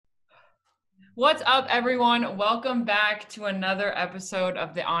What's up, everyone? Welcome back to another episode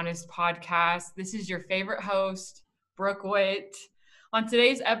of the Honest Podcast. This is your favorite host, Brooke. On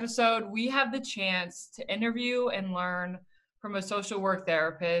today's episode, we have the chance to interview and learn from a social work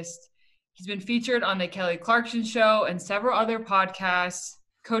therapist. He's been featured on the Kelly Clarkson Show and several other podcasts,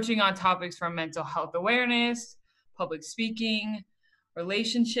 coaching on topics from mental health awareness, public speaking,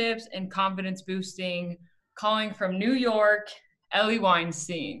 relationships, and confidence boosting. Calling from New York, Eli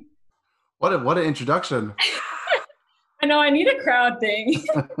Weinstein. What an introduction. I know, I need a crowd thing.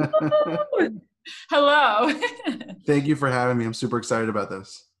 Hello. Thank you for having me. I'm super excited about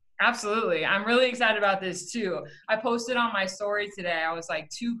this. Absolutely. I'm really excited about this too. I posted on my story today. I was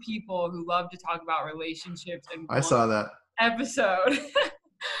like, two people who love to talk about relationships in I saw that. episode.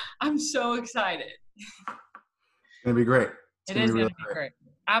 I'm so excited. It's going to be great. It is going to be great.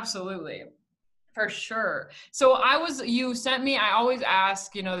 Absolutely. For sure. So you sent me, I always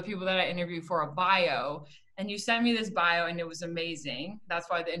ask, the people that I interview for a bio, and you sent me this bio and it was amazing. That's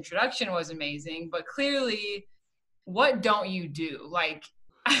why the introduction was amazing. But clearly, what don't you do? Like,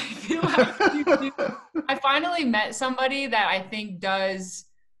 I feel like I finally met somebody that I think does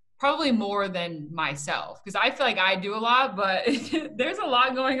probably more than myself, because I feel like I do a lot, but there's a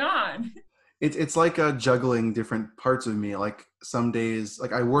lot going on. It's like juggling different parts of me. Like some days,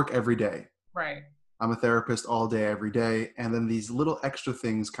 like I work every day. Right. I'm a therapist all day, every day. And then these little extra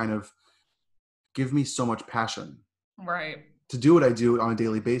things kind of give me so much passion. Right. To do what I do on a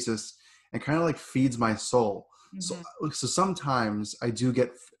daily basis and kind of like feeds my soul. Mm-hmm. So sometimes I do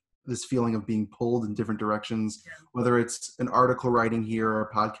get this feeling of being pulled in different directions, whether it's an article writing here or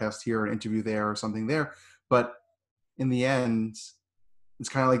a podcast here, or an interview there or something there. But in the end, it's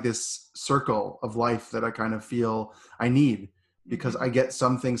kind of like this circle of life that I kind of feel I need, because I get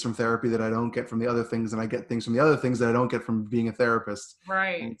some things from therapy that I don't get from the other things, and I get things from the other things that I don't get from being a therapist.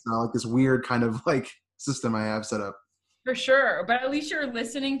 Right. And it's not like this weird kind of like system I have set up. For sure. But at least you're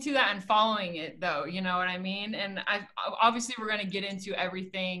listening to that and following it, though. You know what I mean? And obviously we're going to get into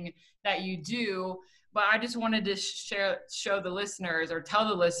everything that you do, but I just wanted to show the listeners, or tell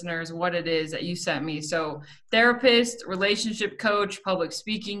the listeners, what it is that you sent me. So therapist, relationship coach, public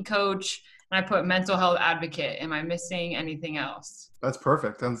speaking coach, and I put mental health advocate. Am I missing anything else? That's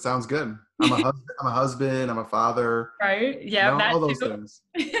perfect. That sounds good. I'm a husband. I'm a father. Right? Yeah, all those things.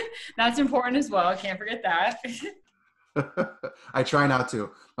 That's important as well. Can't forget that. I try not to.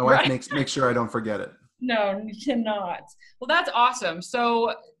 My wife makes sure I don't forget it. No, you cannot. Well, that's awesome.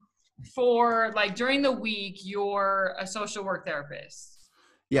 So for like during the week, you're a social work therapist.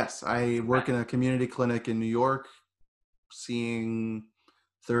 Yes, I work in a community clinic in New York, seeing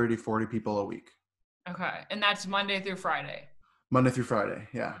 30, 40 people a week. Okay. And that's Monday through Friday? Monday through Friday,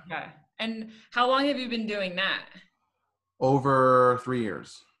 yeah. Okay. And how long have you been doing that? Over 3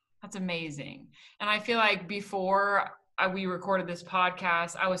 years. That's amazing. And I feel like before we recorded this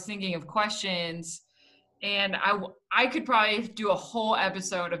podcast, I was thinking of questions, and I could probably do a whole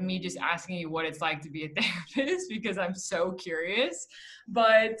episode of me just asking you what it's like to be a therapist, because I'm so curious.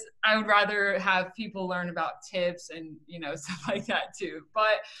 But I would rather have people learn about tips and, stuff like that too.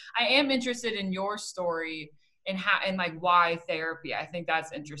 But I am interested in your story and like why therapy. I think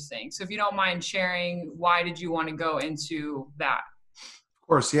that's interesting. So if you don't mind sharing, why did you want to go into that? Of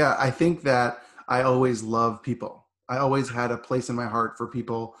course, yeah. I think that I always love people. I always had a place in my heart for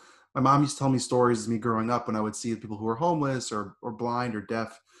people. My mom used to tell me stories of me growing up when I would see people who were homeless or blind or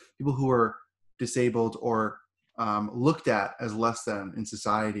deaf, people who were disabled or looked at as less than in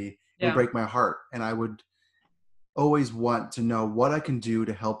society. It would break my heart. And I would always want to know what I can do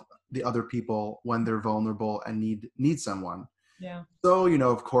to help the other people when they're vulnerable and need someone. Yeah. So,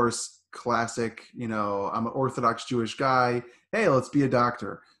 of course, classic, I'm an Orthodox Jewish guy. Hey, let's be a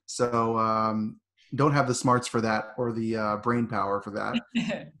doctor. So don't have the smarts for that or the brain power for that.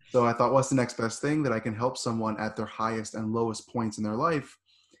 So I thought, what's the next best thing that I can help someone at their highest and lowest points in their life,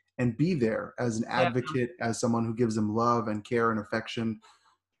 and be there as an advocate, as someone who gives them love and care and affection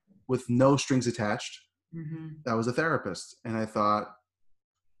with no strings attached. Mm-hmm. That was a therapist. And I thought,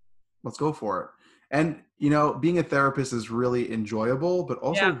 let's go for it. And, being a therapist is really enjoyable, but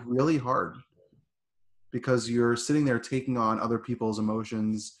also really hard, because you're sitting there taking on other people's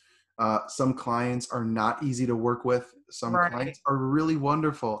emotions. Some clients are not easy to work with. Some clients are really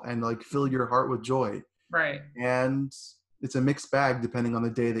wonderful and like fill your heart with joy. Right. And it's a mixed bag depending on the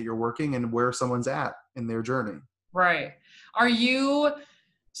day that you're working and where someone's at in their journey. Right. Do you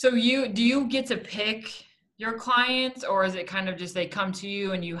get to pick your clients, or is it kind of just they come to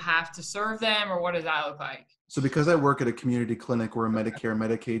you and you have to serve them, or what does that look like? So because I work at a community clinic, we're a Medicare,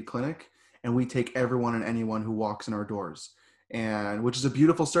 Medicaid clinic, and we take everyone and anyone who walks in our doors. and which is a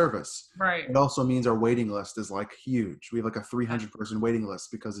beautiful service. Right. It also means our waiting list is like huge. We have like a 300-person waiting list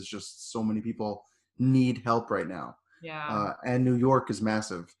because it's just so many people need help right now. Yeah. And New York is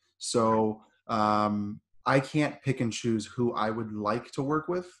massive. So I can't pick and choose who I would like to work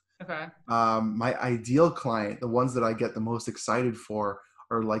with. Okay. My ideal client, the ones that I get the most excited for,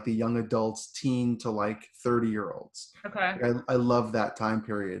 are like the young adults, teen to like 30-year-olds. Okay. I love that time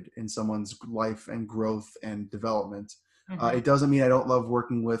period in someone's life and growth and development. Mm-hmm. It doesn't mean I don't love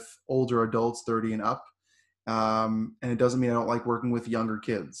working with older adults, 30 and up. And it doesn't mean I don't like working with younger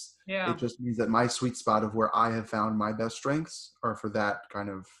kids. Yeah. It just means that my sweet spot of where I have found my best strengths are for that kind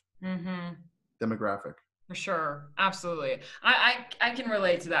of Mm-hmm. demographic. For sure. Absolutely. I can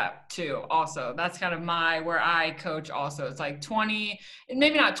relate to that too. Also, that's kind of where I coach also. It's like 20,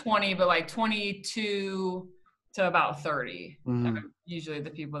 maybe not 20, but like 22 to about 30. Mm-hmm. Usually the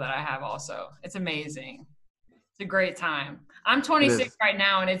people that I have also. It's amazing. It's a great time. I'm It 26 is. right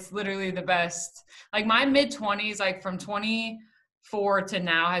now, and it's literally the best. Like my mid 20s, like from 24 to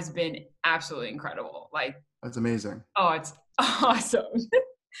now has been absolutely incredible. Like, That's amazing. oh, it's awesome.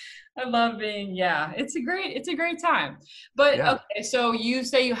 I love it's a great time. But Yeah. okay, so you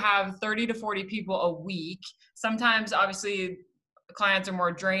say you have 30 to 40 people a week. Sometimes obviously clients are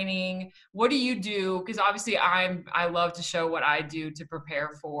more draining. What do you do? Because obviously I love to show what I do to prepare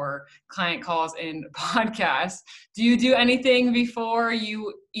for client calls and podcasts. Do you do anything before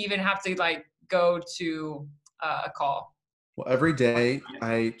you even have to like go to a call? Well, every day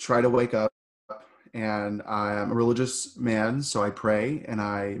I try to wake up, and I'm a religious man, so I pray and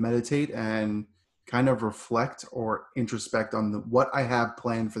I meditate and kind of reflect or introspect on what I have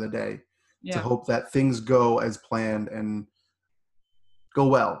planned for the day to Yeah. hope that things go as planned and go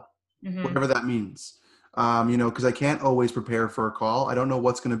well, Mm-hmm. whatever that means. Because I can't always prepare for a call. I don't know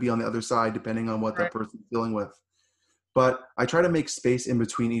what's going to be on the other side depending on what Right. that person's dealing with. But I try to make space in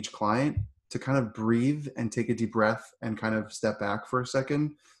between each client to kind of breathe and take a deep breath and kind of step back for a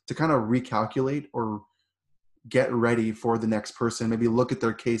second to kind of recalculate or get ready for the next person. Maybe look at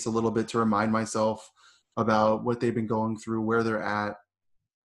their case a little bit to remind myself about what they've been going through, where they're at,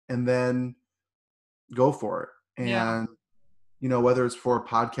 and then go for it. Yeah. And, whether it's for a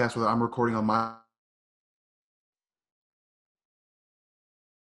podcast, whether I'm recording on my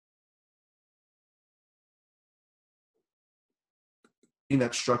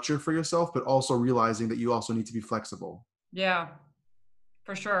that structure for yourself, but also realizing that you also need to be flexible. Yeah.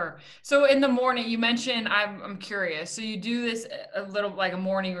 For sure. So in the morning, you mentioned, I'm curious. So you do this a little like a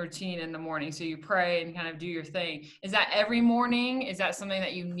morning routine in the morning. So you pray and kind of do your thing. Is that every morning? Is that something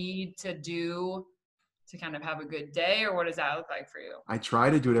that you need to do to kind of have a good day, or what does that look like for you? I try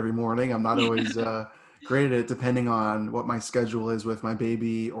to do it every morning. I'm not always great at it, depending on what my schedule is with my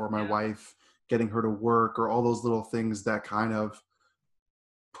baby or my wife, getting her to work, or all those little things that kind of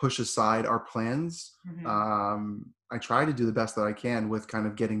push aside our plans. Mm-hmm. I try to do the best that I can with kind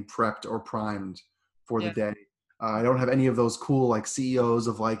of getting prepped or primed for the Yeah. day. I don't have any of those cool like CEOs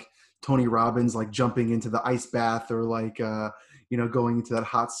of like Tony Robbins, like jumping into the ice bath or like, going into that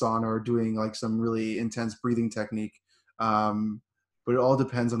hot sauna or doing like some really intense breathing technique. But it all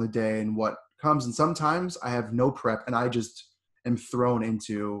depends on the day and what comes. And sometimes I have no prep and I just am thrown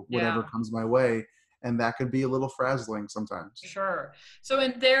into whatever Yeah. comes my way. And that could be a little frazzling sometimes. Sure. So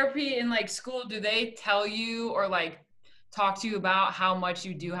in therapy in like school, do they tell you or like talk to you about how much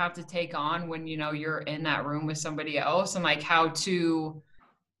you do have to take on when you're in that room with somebody else, and like how to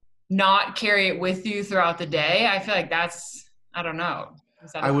not carry it with you throughout the day? I feel like I don't know.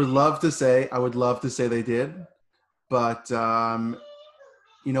 Is that a I would thing? love to say they did, but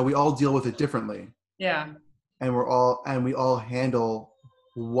we all deal with it differently, Yeah. and we all handle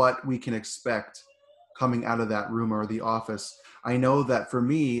what we can expect coming out of that room or the office. I know that for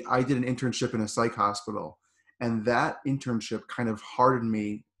me, I did an internship in a psych hospital, and that internship kind of hardened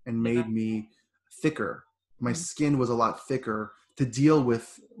me and Yeah. made me thicker. My Mhm. skin was a lot thicker to deal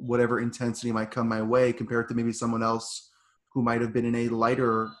with whatever intensity might come my way compared to maybe someone else who might have been in a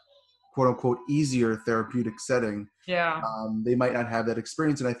lighter, quote unquote, easier therapeutic setting. Yeah. They might not have that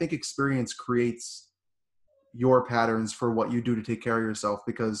experience. And I think experience creates your patterns for what you do to take care of yourself,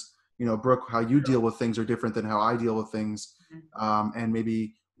 because Brooke, how you deal with things are different than how I deal with things. Mhm. And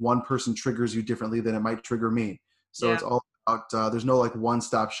maybe one person triggers you differently than it might trigger me. So Yeah. it's all about there's no like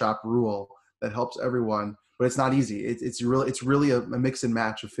one-stop shop rule that helps everyone, but it's not easy. It's really a mix and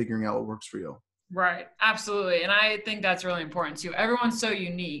match of figuring out what works for you. Right. Absolutely. And I think that's really important too. Everyone's so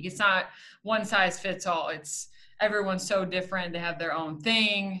unique. It's not one size fits all. It's everyone's so different. They have their own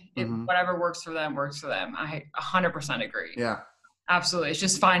thing. Hmm. Whatever works for them works for them. I 100% agree. Yeah. Absolutely. It's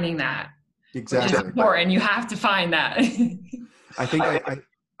just finding that. which is Exactly. important. You have to find that. I think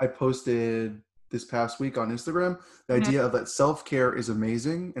I posted this past week on Instagram the Mhm. idea of that self-care is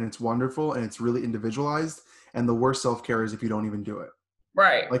amazing and it's wonderful and it's really individualized. And the worst self-care is if you don't even do it.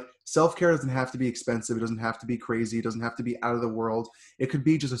 Right. Like self-care doesn't have to be expensive. It doesn't have to be crazy. It doesn't have to be out of the world. It could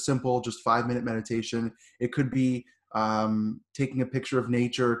be just a simple, just 5-minute meditation. It could be taking a picture of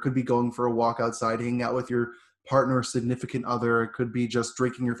nature. It could be going for a walk outside, hanging out with your partner or significant other. It could be just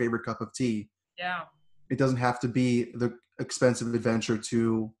drinking your favorite cup of tea. Yeah. It doesn't have to be the expensive adventure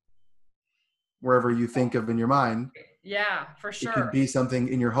to wherever you think of in your mind. Yeah, for It could sure. be something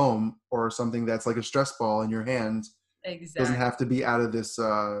in your home or something that's like a stress ball in your hand. Doesn't Exactly. have to be out of this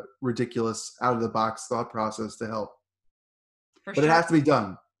ridiculous, out of the box thought process to help. For But it sure. has to be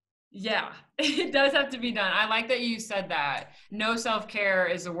done. Yeah, it does have to be done. I like that you said that. No self-care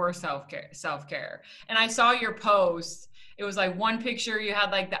is the worst self-care. And I saw your post. It was like one picture you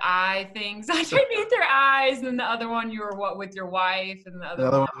had like the eye things underneath your eyes, and then the other one you were what with your wife, and the other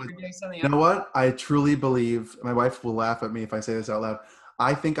Another one one, you were doing something you else. know what? I truly believe, my wife will laugh at me if I say this out loud.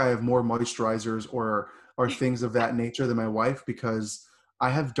 I think I have more moisturizers or things of that nature than my wife because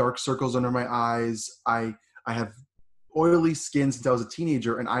I have dark circles under my eyes. I have oily skin since I was a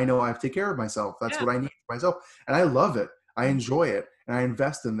teenager, and I know I have to take care of myself. That's Yeah. what I need for myself, and I love it. I Mhm. enjoy it, and I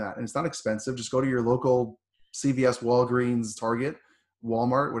invest in that. And it's not expensive. Just go to your local CVS, Walgreens, Target,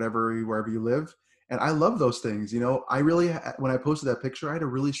 Walmart, wherever you live. And I love those things. I really, when I posted that picture, I had a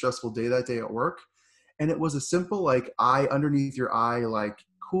really stressful day that day at work, and it was a simple like eye underneath your eye, like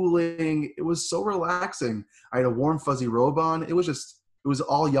cooling. It was so relaxing. I had a warm fuzzy robe on. It was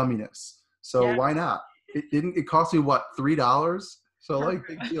all yumminess. So Yeah. why not? It cost me what, $3? So like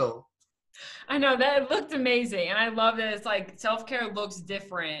big deal. I know that looked amazing. And I love that it's like self-care looks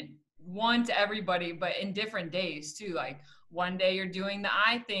different, one to everybody, but in different days too. Like one day you're doing the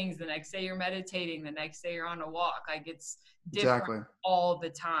eye things, the next day you're meditating, the next day you're on a walk. Like it's different Exactly. all the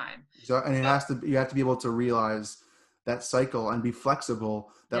time. So, and So, you have to be able to realize that cycle and be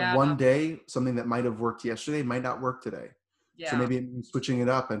flexible that yeah, one day something that might have worked yesterday might not work today. So yeah. maybe it means switching it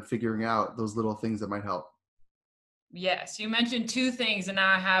up and figuring out those little things that might help. Yes, you mentioned two things, and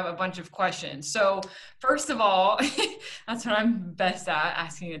now I have a bunch of questions. So, first of all, that's what I'm best at,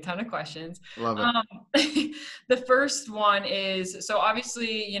 asking a ton of questions. Love it. Um, the first one is so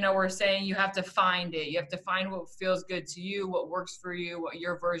obviously, we're saying you have to find it. You have to find what feels good to you, what works for you, what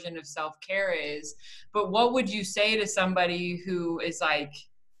your version of self care is. But what would you say to somebody who is like,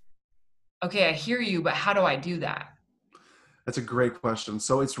 okay, I hear you, but how do I do that? That's a great question.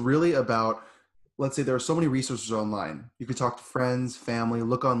 So it's really about, let's say there are so many resources online. You could talk to friends, family,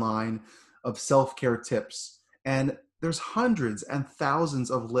 look online of self-care tips. And there's hundreds and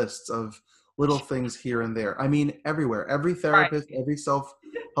thousands of lists of little things here and there. I mean, everywhere. Every Right, therapist, every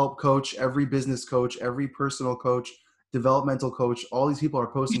self-help coach, every business coach, every personal coach, developmental coach, all these people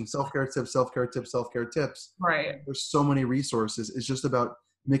are posting self-care tips, self-care tips, self-care tips. right. There's so many resources. It's just about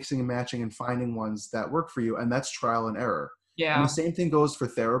mixing and matching and finding ones that work for you. And that's trial and error. And the Yeah. same thing goes for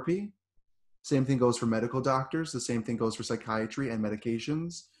therapy. Same thing goes for medical doctors. The same thing goes for psychiatry and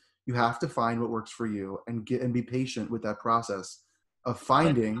medications. You have to find what works for you and be patient with that process of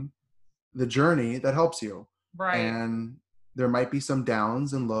finding the journey that helps you. Right. And there might be some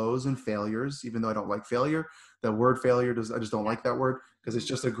downs and lows and failures, even though I don't like failure. The word failure I just don't like that word because it's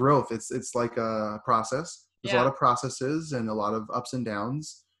just a growth. It's like a process. There's a Yeah. lot of processes and a lot of ups and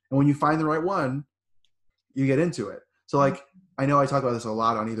downs. And when you find the right one, you get into it. So Mhm. like, I know I talk about this a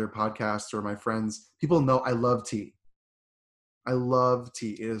lot on either podcasts or my friends. People know I love tea. I love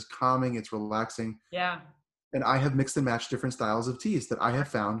tea. It is calming. It's relaxing. Yeah. And I have mixed and matched different styles of teas that I have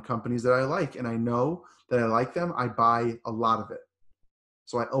found companies that I like. And I know that I like them. I buy a lot of it.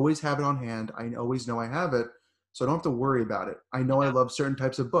 So I always have it on hand. I always know I have it. So I don't have to worry about it. I know I Yeah. love certain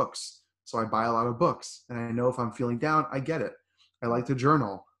types of books. So I buy a lot of books. And I know if I'm feeling down, I get it. I like to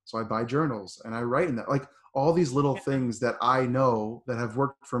journal. So I buy journals and I write in that. Like all these little things that I know that have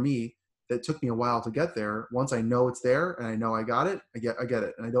worked for me that took me a while to get there. Once I know it's there and I know I got it, I get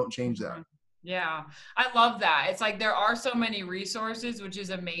it. And I don't change that. Mhm. Yeah, I love that. It's like there are so many resources, which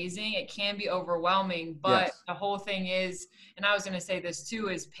is amazing. It can be overwhelming, but Yes. the whole thing is, and I was going to say this too,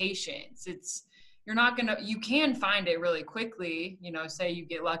 is patience. You're not going to, you can find it really quickly, say you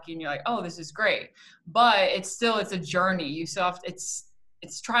get lucky and you're like, oh, this is great. But it's a journey. You still have,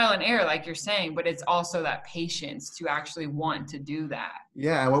 it's trial and error, like you're saying, but it's also that patience to actually want to do that.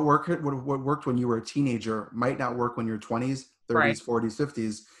 Yeah. And what worked when you were a teenager might not work when you're 20s, Right. 30s, 40s,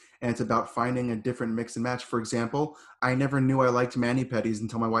 50s. And it's about finding a different mix and match. For example, I never knew I liked mani pedis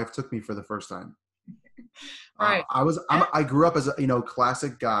until my wife took me for the first time. Right. I grew up as a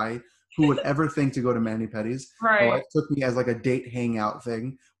classic guy Who would ever think to go to mani-pedis? My Right. wife took me as like a date hangout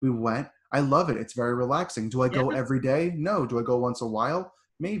thing. We went. I love it. It's very relaxing. Do I Yeah. go every day? No. Do I go once a while?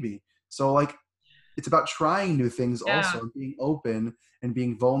 Maybe. So like, it's about trying new things Yeah. also, and being open and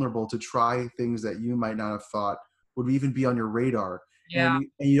being vulnerable to try things that you might not have thought would even be on your radar. Yeah. And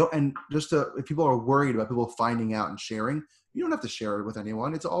you know, and just to, if people are worried about people finding out and sharing, you don't have to share it with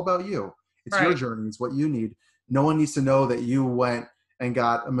anyone. It's all about you. It's your Right. journey. It's what you need. No one needs to know that you went and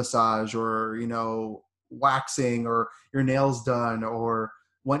got a massage, or, you know, waxing, or your nails done, or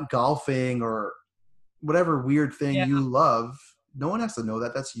went golfing, or whatever weird thing Yeah. you love. No one has to know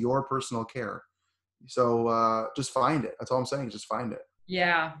that. That's your personal care. So just find it. That's all I'm saying. Just find it.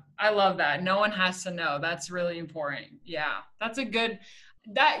 Yeah. I love that. No one has to know. That's really important. Yeah. That's a good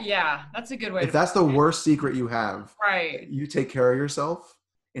that's a good way If to put that's the worst secret you have, it. Right. you take care of yourself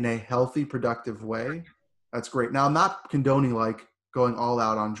in a healthy, productive way. That's great. Now, I'm not condoning like going all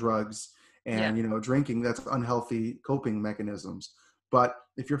out on drugs Yeah, and, you know, drinking. That's unhealthy coping mechanisms. But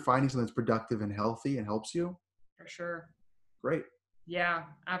if you're finding something that's productive and healthy and helps you, for sure. great. Yeah,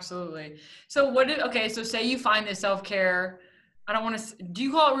 absolutely. So okay, so say you find this self-care, I don't want to, do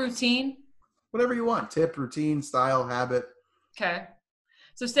you call it routine? Whatever you want. Tip, routine, style, habit. Okay.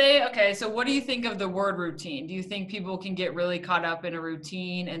 So what do you think of the word routine? Do you think people can get really caught up in a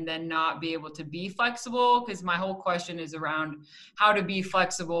routine and then not be able to be flexible? Because my whole question is around how to be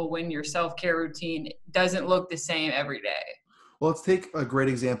flexible when your self-care routine doesn't look the same every day. Well, let's take a great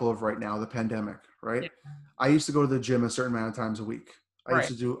example of right now, the pandemic, right? Yeah, I used to go to the gym a certain amount of times a week. right.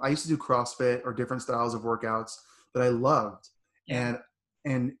 I used to do CrossFit or different styles of workouts that I loved. Yeah.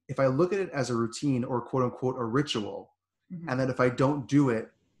 And if I look at it as a routine, or quote unquote a ritual, Mhm. and that if I don't do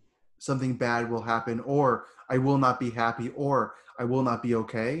it, something bad will happen, or I will not be happy, or I will not be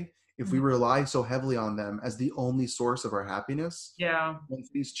okay. If we Mhm. rely so heavily on them as the only source of our happiness, Yeah. once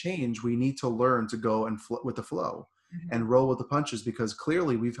these change, we need to learn to go and with the flow Mhm. and roll with the punches, because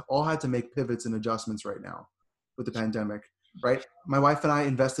clearly we've all had to make pivots and adjustments right now with the pandemic, right? My wife and I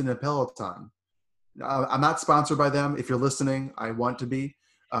invested in a Peloton. I'm not sponsored by them. If you're listening, I want to be.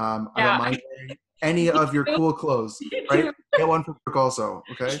 I don't Yeah. mind wearing any of your cool clothes, Me right? too. Get one for Brooke also,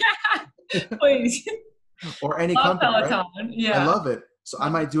 okay? Yeah, please. Or any Love company, right? Peloton. I Yeah. love it. So I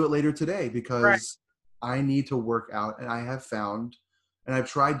might do it later today Right. because I need to work out, and I have found, and I've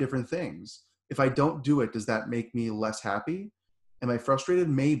tried different things. If I don't do it, does that make me less happy? Am I frustrated?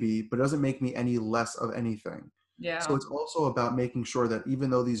 Maybe, but it doesn't make me any less of anything. So Yeah. it's also about making sure that even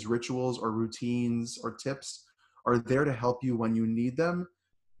though these rituals or routines or tips are there to help you when you need them,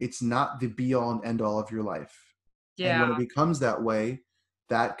 it's not the be all and end all of your life. And Yeah. when it becomes that way,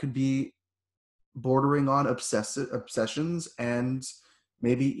 that could be bordering on obsessions, and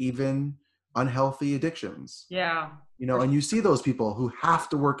maybe even unhealthy addictions. Yeah. You For know, and you see those people who have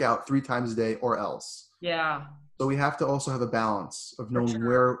to work out 3 times a day or else. Yeah. So we have to also have a balance of For knowing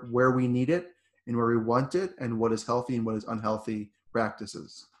sure. where we need it and where we want it, and what is healthy and what is unhealthy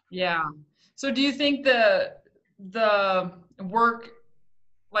practices. Yeah. So do you think the work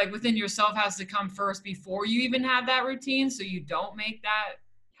like within yourself has to come first before you even have that routine so you don't make that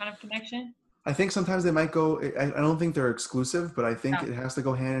kind of connection? I think sometimes they might go, I don't think they're exclusive, but I think Yeah. it has to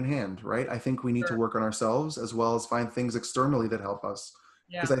go hand in hand, right? I think we need to Sure. work on ourselves as well as find things externally that help us.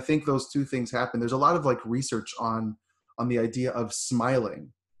 Yeah. Because I think those two things happen. There's a lot of like research on the idea of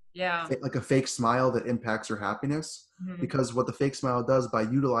smiling, Yeah. like a fake smile that impacts your happiness. Mhm. Because what the fake smile does by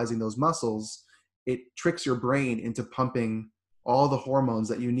utilizing those muscles, it tricks your brain into pumping all the hormones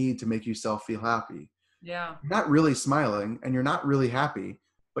that you need to make yourself feel happy. Yeah. You're not really smiling and you're not really happy,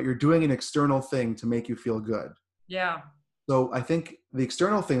 but you're doing an external thing to make you feel good. Yeah. So I think the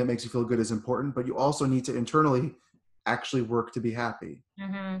external thing that makes you feel good is important, but you also need to internally actually work to be happy.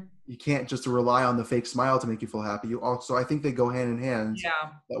 Mhm. You can't just rely on the fake smile to make you feel happy. You also, I think they go hand in hand, Yeah.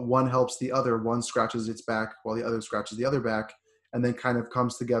 that one helps the other, one scratches its back while the other scratches the other back, and then kind of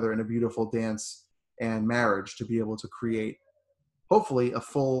comes together in a beautiful dance and marriage to be able to create, hopefully, a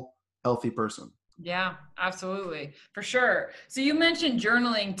full, healthy person. Yeah, absolutely. For sure. So you mentioned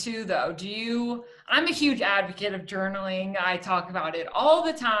journaling too, though. I'm a huge advocate of journaling. I talk about it all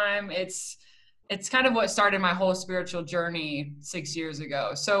the time. It's kind of what started my whole spiritual journey 6 years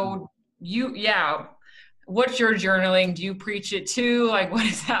ago. So yeah, what's your journaling? Do you preach it too? Like, what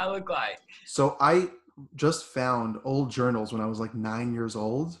does that look like? So I just found old journals when I was like 9 years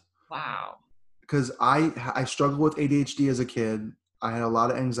old, Wow. because I struggled with ADHD as a kid. I had a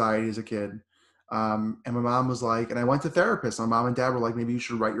lot of anxiety as a kid. And my mom was like, and I went to therapists. My mom and dad were like, maybe you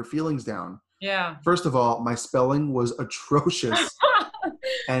should write your feelings down. Yeah. First of all, my spelling was atrocious,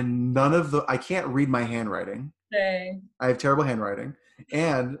 and I can't read my handwriting. Dang. I have terrible handwriting.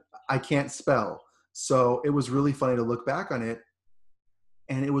 And I can't spell. So it was really funny to look back on it,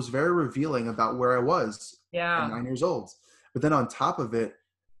 and it was very revealing about where I was at Yeah. 9 years old. But then on top of it,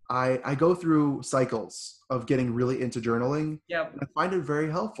 I go through cycles of getting really into journaling. Yep. And I find it very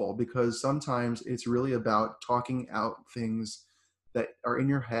helpful because sometimes it's really about talking out things that are in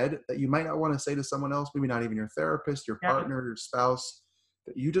your head that you might not want to say to someone else, maybe not even your therapist, your Yeah. partner, your spouse,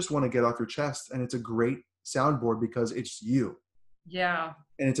 that you just want to get off your chest. And it's a great soundboard because it's you. Yeah.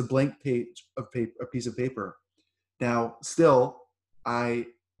 And it's a blank page of paper, a piece of paper. Now, still, I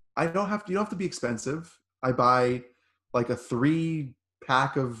I don't have to, you don't have to be expensive. I buy like a 3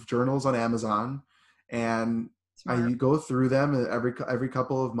 pack of journals on Amazon, and I Smart. go through them every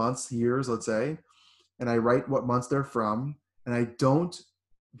couple of months, years, let's say, and I write what months they're from, and I don't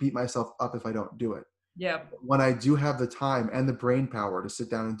beat myself up if I don't do it. Yep. When I do have the time and the brain power to sit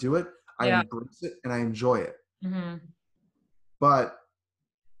down and do it, I Yeah. embrace it and I enjoy it. Hmm. But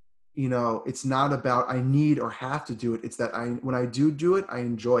it's not about I need or have to do it. It's that when I do it, I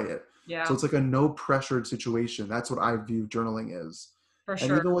enjoy it. So Yeah. it's like a no pressured situation. That's what I view journaling is. For And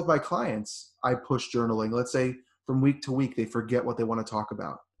sure. even with my clients, I push journaling. Let's say from week to week, they forget what they want to talk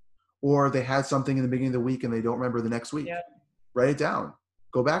about, or they had something in the beginning of the week and they don't remember the next week. Yep. Write it down.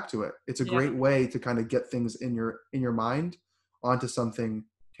 Go back to it. It's a Yeah. great way to kind of get things in your mind onto something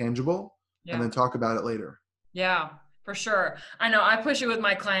tangible, and Yeah. then talk about it later. Yeah, for sure. I know I push it with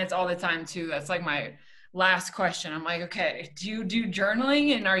my clients all the time too. That's like my last question. I'm like, okay, do you do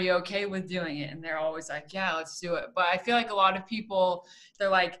journaling and are you okay with doing it? And they're always like, yeah, let's do it. But I feel like a lot of people, they're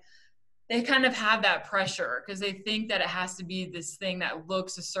like, they kind of have that pressure because they think that it has to be this thing that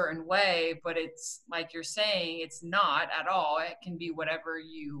looks a certain way, but it's like you're saying, it's not at all. It can be whatever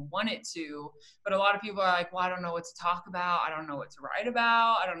you want it to. But a lot of people are like, well, I don't know what to talk about. I don't know what to write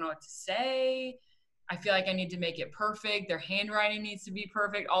about. I don't know what to say. I feel like I need to make it perfect. Their handwriting needs to be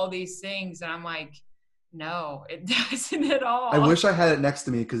perfect, all these things. And I'm like, no, it doesn't at I all. wish I had it next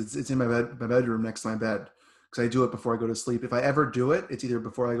to me because it's in my bedroom next to my bed, because I do it before I go to sleep. If I ever do it, it's either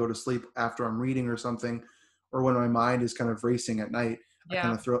before I go to sleep, after I'm reading or something, or when my mind is kind of racing at night. I kind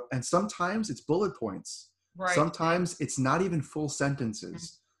Yeah, of throw, and sometimes it's bullet points. right. Same. Sometimes it's not even full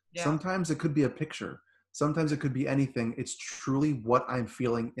sentences. Yeah, Sometimes it could be a picture. Sometimes it could be anything. It's truly what I'm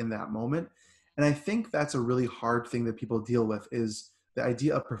feeling in that moment. And I think that's a really hard thing that people deal with, is the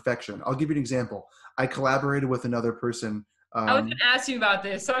idea of perfection. I'll give you an example. I collaborated with another person, I was going to ask you about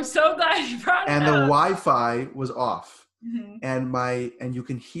this. So I'm so glad you brought it and the up. Wi-Fi was off, Mhm. and you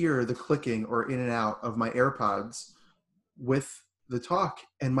can hear the clicking or in and out of my AirPods with the talk.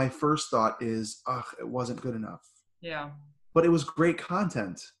 And my first thought is, ugh, it wasn't good enough. Yeah, But it was great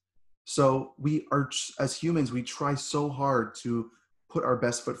content. So we are, as humans, we try so hard to put our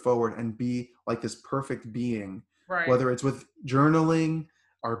best foot forward and be like this perfect being, right. whether it's with journaling,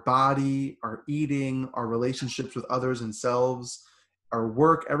 our body, our eating, our relationships with others and selves, our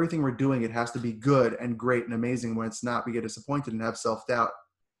work, everything we're doing, it has to be good and great and amazing. When it's not, we get disappointed and have self-doubt.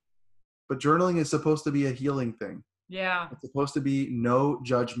 But journaling is supposed to be a healing thing. Yeah. It's supposed to be no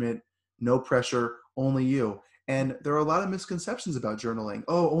judgment, no pressure, only you. And there are a lot of misconceptions about journaling.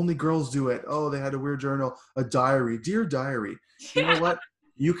 Oh, only girls do it. Oh, they had a weird journal, a diary. Dear diary. You know what?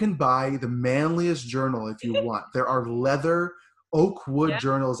 You can buy the manliest journal if you want. There are leather, oak wood Yeah.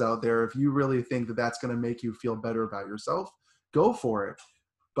 journals out there. If you really think that that's going to make you feel better about yourself, go for it.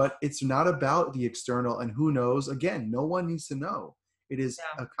 But it's not about the external, and who knows? Again, no one needs to know. It is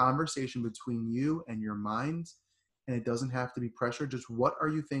Yeah. a conversation between you and your mind, and it doesn't have to be pressure. Just what are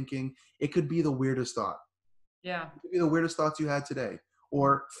you thinking? It could be the weirdest thought. Yeah. It could be the weirdest thoughts you had today,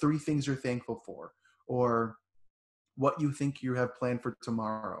 or 3 things you're thankful for, or what you think you have planned for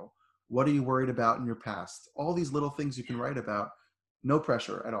tomorrow. What are you worried about in your past? All these little things you can write about. No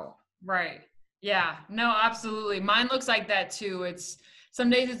pressure at all. Right. Yeah. No, absolutely. Mine looks like that too. It's some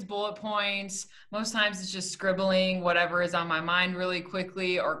days it's bullet points. Most times it's just scribbling whatever is on my mind really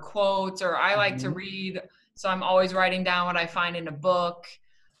quickly, or quotes, or I like to Mhm. read. So I'm always writing down what I find in a book.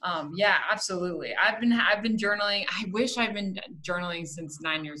 Yeah, absolutely. I've been journaling. I wish I'd been journaling since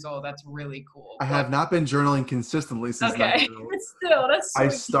 9 years old. That's really cool. I But have not been journaling consistently since nine okay. years old. But still, that's I so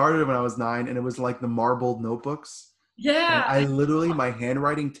cute. started when I was 9, and it was like the marbled notebooks. And Yeah. I literally, my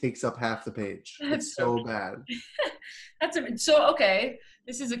handwriting takes up half the page. That's It's so so bad. so okay.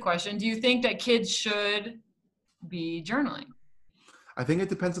 This is a question. Do you think that kids should be journaling? I think it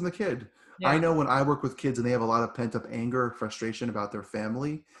depends on the kid. I Yeah. know when I work with kids and they have a lot of pent up anger, frustration about their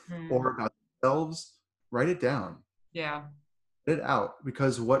family Mm, or about themselves, write it down. yeah. Get it out,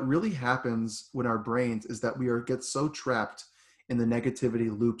 because what really happens when our brains is that get so trapped in the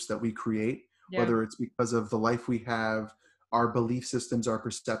negativity loops that we create, Yeah. whether it's because of the life we have, our belief systems, our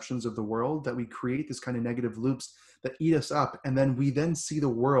perceptions of the world, that we create this kind of negative loops that eat us up. And then we then see the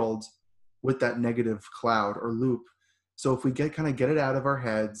world with that negative cloud or loop. So if we get it out of our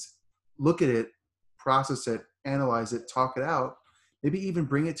heads, look at it, process it, analyze it, talk it out, maybe even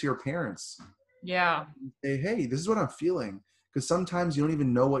bring it to your parents. Yeah. Say, hey, this is what I'm feeling. Because sometimes you don't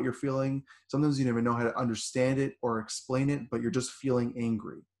even know what you're feeling. Sometimes you don't even know how to understand it or explain it, but you're just feeling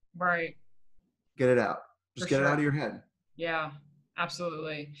angry. Right. Get it out. Just For get it sure. out of your head. Yeah,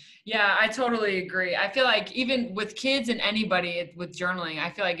 absolutely. Yeah, I totally agree. I feel like even with kids and anybody with journaling, I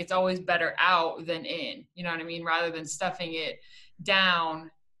feel like it's always better out than in. You know what I mean? Rather than stuffing it down,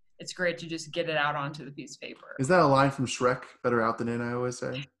 it's great to just get it out onto the piece of paper. Is that a line from Shrek? Better out than in, I always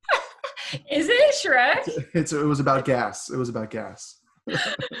say. Is it Shrek? It was about gas. It was about gas.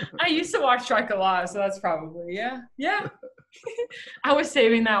 I used to watch Shrek a lot, so that's probably, yeah. Yeah. I was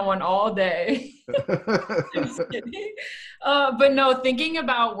saving that one all day. Just kidding. But no, thinking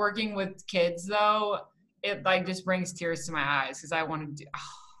about working with kids though, it like just brings tears to my eyes because I want to do.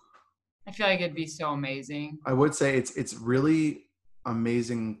 I feel like it'd be so amazing. I would say it's really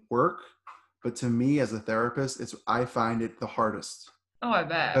amazing work, but to me as a therapist, I find it the hardest. Oh, I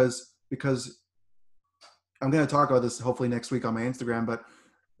bet. Because I'm going to talk about this hopefully next week on my Instagram, but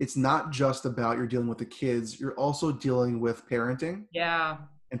it's not just about you're dealing with the kids. You're also dealing with parenting. Yeah.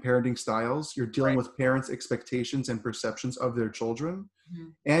 And parenting styles. You're dealing with parents' expectations and perceptions of their children.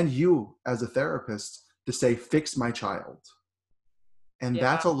 Mm-hmm. And you as a therapist to say, fix my child. And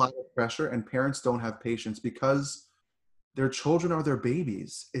that's a lot of pressure, and parents don't have patience because their children are their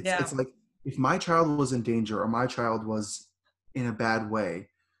babies. It's like if my child was in danger or my child was in a bad way,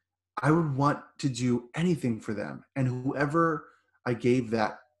 I would want to do anything for them. And whoever I gave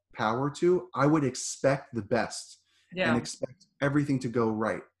that power to, I would expect the best and expect everything to go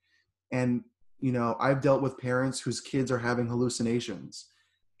right. And, you know, I've dealt with parents whose kids are having hallucinations,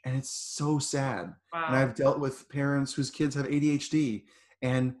 and it's so sad. Wow. And I've dealt with parents whose kids have ADHD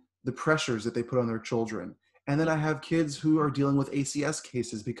and the pressures that they put on their children. And then I have kids who are dealing with ACS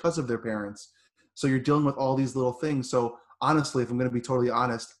cases because of their parents. So you're dealing with all these little things. So honestly, if I'm going to be totally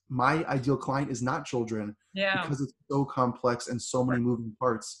honest, my ideal client is not children because it's so complex and so many moving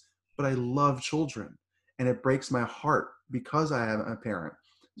parts. But I love children, and it breaks my heart because I am a parent.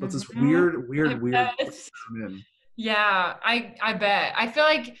 So it's this weird. Yeah, I bet. I feel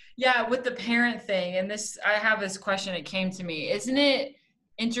like, with the parent thing, and this, I have this question, it came to me. Isn't it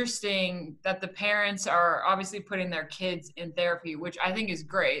interesting that the parents are obviously putting their kids in therapy, which I think is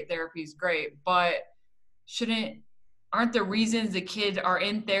great. Therapy is great, but aren't the reasons the kids are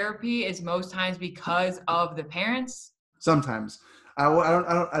in therapy is most times because of the parents? Sometimes.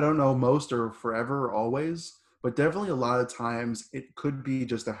 I don't know most or forever or always, but definitely a lot of times it could be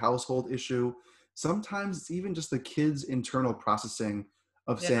just a household issue. Sometimes it's even just the kids' internal processing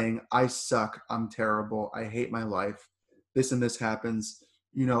of saying, I suck, I'm terrible, I hate my life, this and this happens,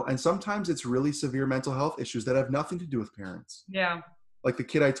 you know, and sometimes it's really severe mental health issues that have nothing to do with parents. Yeah. Like the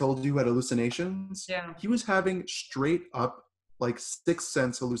kid I told you who had hallucinations. Yeah. He was having straight up like sixth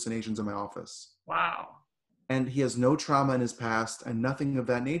sense hallucinations in my office. Wow. And he has no trauma in his past and nothing of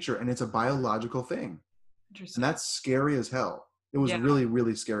that nature. And it's a biological thing. And that's scary as hell. It was really,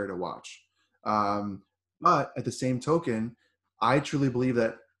 really scary to watch. But at the same token, I truly believe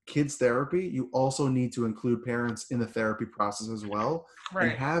that kids therapy, you also need to include parents in the therapy process as well.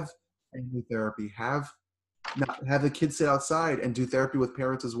 Right. And have family therapy, have the kids sit outside and do therapy with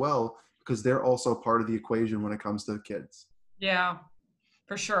parents as well, because they're also part of the equation when it comes to kids. Yeah,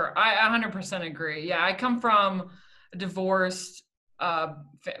 for sure. I 100% agree. Yeah, I come from a divorced,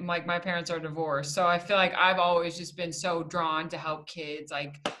 like my parents are divorced. So I feel like I've always just been so drawn to help kids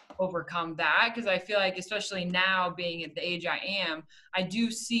like overcome that, because I feel like, especially now being at the age I am, I do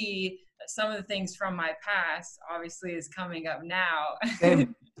see some of the things from my past obviously is coming up now.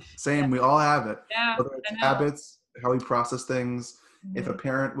 Same. We all have it. Yeah, whether it's habits, how we process things. Mm-hmm. If a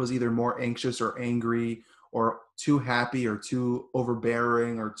parent was either more anxious or angry or too happy or too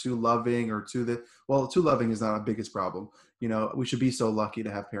overbearing or too loving or too loving is not our biggest problem. You know, we should be so lucky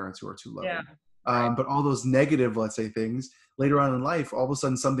to have parents who are too loving. Yeah. But all those negative, let's say, things later on in life, all of a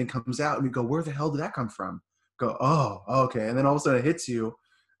sudden something comes out and we go, where the hell did that come from? Go, oh, okay. And then all of a sudden it hits you.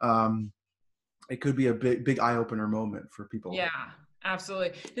 It could be a big eye-opener moment for people. Yeah,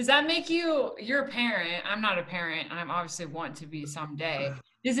 absolutely. Does that make you're a parent. I'm not a parent. I'm obviously want to be someday.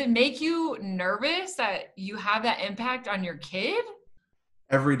 Does it make you nervous that you have that impact on your kid?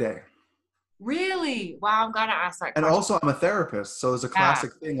 Every day. Really? Wow, I'm glad I asked that question. And also I'm a therapist. So there's a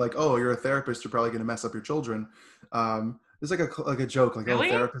classic thing like, oh, you're a therapist, you're probably going to mess up your children. There's like a joke, like,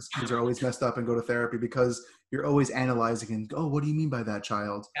 really? Oh, therapists' kids are always messed up and go to therapy because you're always analyzing and, oh, what do you mean by that,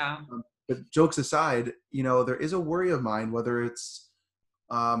 child? Yeah. But jokes aside, there is a worry of mine, whether it's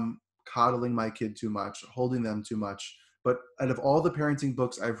coddling my kid too much, holding them too much. But out of all the parenting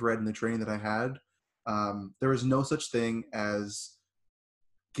books I've read in the training that I had, there is no such thing as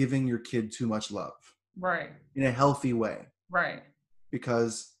giving your kid too much love Right. in a healthy way, Right.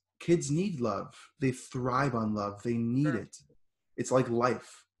 because kids need love. They thrive on love. They need Sure. it. It's like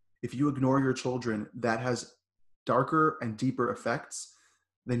life. If you ignore your children, that has darker and deeper effects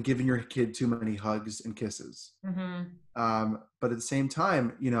than giving your kid too many hugs and kisses. Mm-hmm. But at the same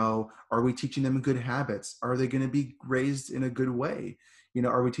time, are we teaching them good habits? Are they going to be raised in a good way?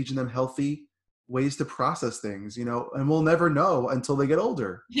 Are we teaching them healthy ways to process things? And we'll never know until they get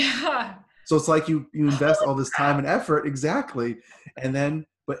older. Yeah. So it's like you invest Holy all this time crap. and effort, exactly, and then,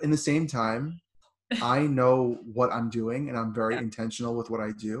 but in the same time, I know what I'm doing, and I'm very Yeah, intentional with what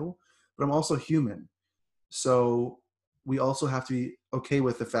I do. But I'm also human, so we also have to be okay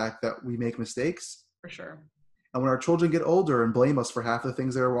with the fact that we make mistakes. for sure. And when our children get older and blame us for half the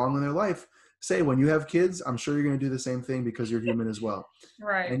things that are wrong in their life, say, when you have kids, I'm sure you're going to do the same thing, because you're human as well.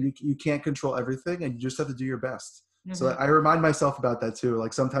 Right. And you can't control everything, and you just have to do your best. So Mm-hmm. I remind myself about that too.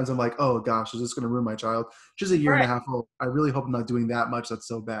 Like sometimes I'm like, oh gosh, is this going to ruin my child? She's a year and Right. a half old. I really hope I'm not doing that much. That's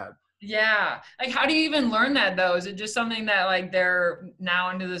so bad. Yeah. Like, how do you even learn that though? Is it just something that like they're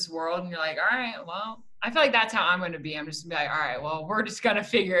now into this world and you're like, all right, well, I feel like that's how I'm going to be. I'm just gonna be like, all right, well, we're just going to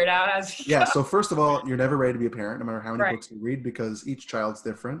figure it out as we Yeah. go. So first of all, you're never ready to be a parent, no matter how many Right. books you read, because each child's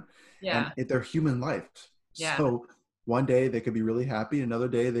different, and Yeah. they're human life. Yeah. So one day they could be really happy, another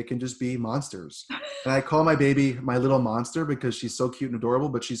day they can just be monsters. And I call my baby my little monster because she's so cute and adorable,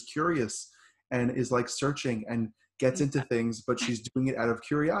 but she's curious and is like searching and gets into things, but she's doing it out of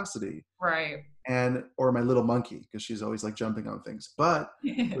curiosity. Right. And or my little monkey, because she's always like jumping on things. But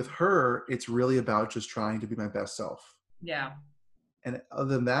with her, it's really about just trying to be my best self. Yeah. And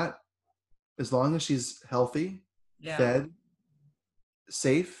other than that, as long as she's healthy, Yeah. fed,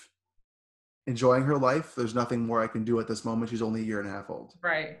 safe, enjoying her life, there's nothing more I can do at this moment. She's only a year and a half old.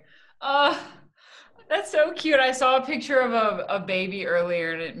 Right. Uh, that's so cute. I saw a picture of a baby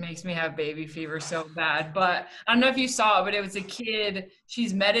earlier and it makes me have baby fever so bad. But I don't know if you saw it, but it was a kid.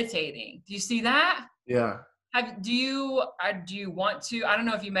 She's meditating. Do you see that? Yeah. Do you want to? I don't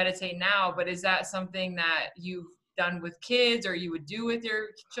know if you meditate now, but is that something that you've done with kids or you would do with your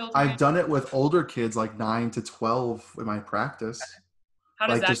children? I've done it with older kids, like 9 to 12 in my practice. How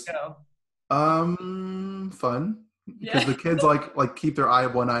does Like that just go? fun, because Yeah. the kids like keep their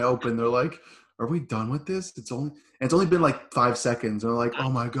one eye open. They're like, are we done with this? It's only been like 5 seconds. They're like, oh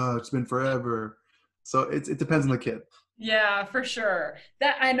my god, it's been forever. So it depends on the kid. Yeah, for sure.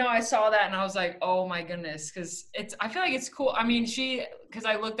 That I know I saw that and I was like, oh my goodness, because I feel like it's cool. I mean, because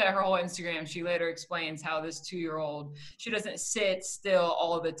I looked at her whole Instagram, she later explains how this 2-year-old, she doesn't sit still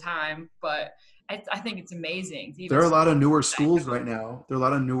all the time, but I think it's amazing to even There are a see lot of newer that. schools right now. There are a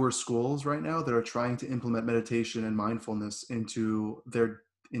lot of newer schools right now that are trying to implement meditation and mindfulness into their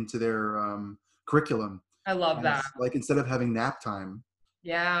curriculum. I love that. As like, instead of having nap time,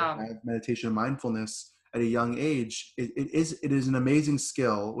 they Yeah. have meditation and mindfulness at a young age. It is an amazing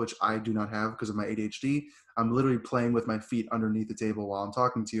skill, which I do not have because of my ADHD. I'm literally playing with my feet underneath the table while I'm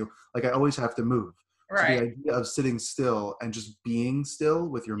talking to you. Like, I always have to move. So the Right. idea of sitting still and just being still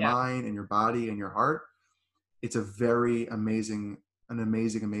with your Yeah. mind and your body and your heart, it's a very amazing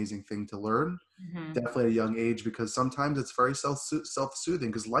thing to learn. Hmm. Definitely at a young age, because sometimes it's very self-soothing,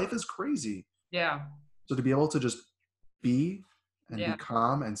 because life is crazy. Yeah. So to be able to just be and be Yeah.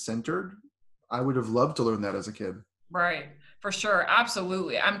 calm and centered, I would have loved to learn that as a kid. Right. For sure.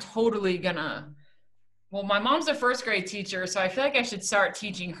 Absolutely. I'm totally gonna. Well, my mom's a first grade teacher, so I feel like I should start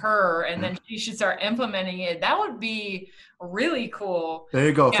teaching her and then she should start implementing it. That would be really cool. There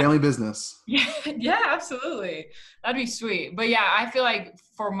you go, Yeah. family business. Yeah, yeah, absolutely. That'd be sweet. But yeah, I feel like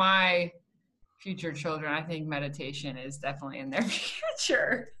for my future children, I think meditation is definitely in their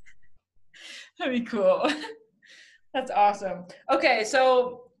future. That'd be cool. That's awesome. Okay,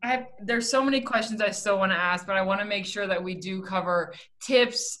 so there's so many questions I still want to ask, but I want to make sure that we do cover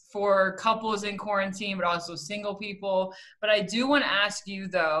tips for couples in quarantine, but also single people. But I do want to ask you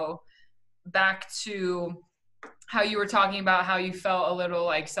though, back to how you were talking about how you felt a little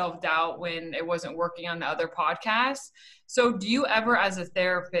like self-doubt when it wasn't working on the other podcast. So do you ever, as a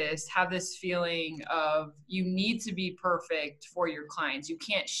therapist, have this feeling of you need to be perfect for your clients? You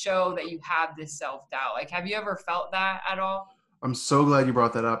can't show that you have this self-doubt. Like, have you ever felt that at all? I'm so glad you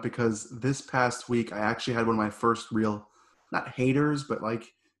brought that up, because this past week I actually had one of my first real, not haters, but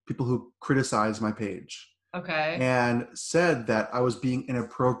like people who criticized my page Okay. and said that I was being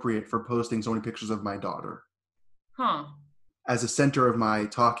inappropriate for posting so many pictures of my daughter. Huh. As a center of my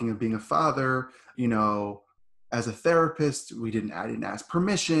talking of being a father, as a therapist, I didn't ask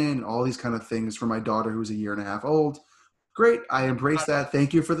permission, all these kind of things for my daughter who's a year and a half old. Great. I embrace that.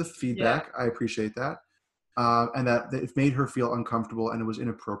 Thank you for the Yeah. feedback. I appreciate that. And that it made her feel uncomfortable and it was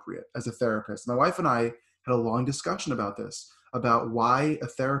inappropriate as a therapist. My wife and I had a long discussion about this, about why a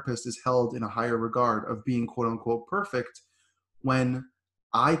therapist is held in a higher regard of being quote unquote perfect, when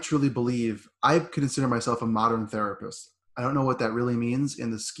I truly believe I consider myself a modern therapist. I don't know what that really means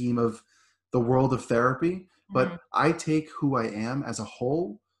in the scheme of the world of therapy, Mhm. but I take who I am as a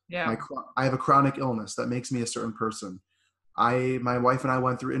whole. Yeah. I have a chronic illness that makes me a certain person. My wife and I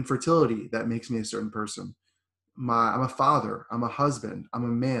went through infertility that makes me a certain person. I'm a father, I'm a husband, I'm a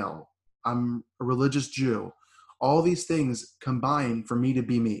male, I'm a religious Jew. All these things combine for me to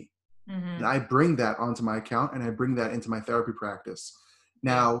be me. And Hmm. I bring that onto my account and I bring that into my therapy practice.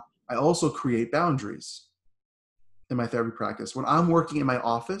 Yeah. Now, I also create boundaries in my therapy practice. When I'm working in my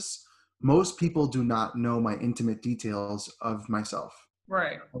office, most people do not know my intimate details of myself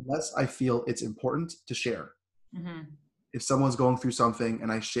Right. unless I feel it's important to share. Hmm. If someone's going through something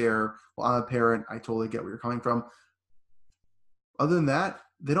and I share, well, I'm a parent, I totally get where you're coming from. Other than that,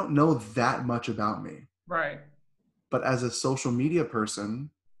 they don't know that much about me. Right. But as a social media person,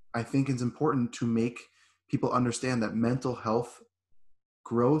 I think it's important to make people understand that mental health,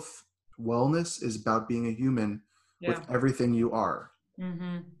 growth, wellness is about being a human Yeah. with everything you are.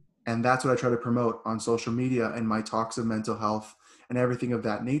 Hmm. And that's what I try to promote on social media and my talks of mental health and everything of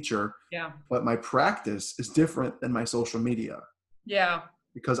that nature. Yeah. But my practice is different than my social media Yeah.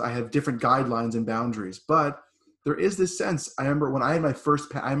 because I have different guidelines and boundaries. But there is this sense. I remember when I had my first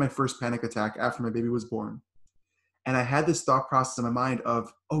panic attack after my baby was born, and I had this thought process in my mind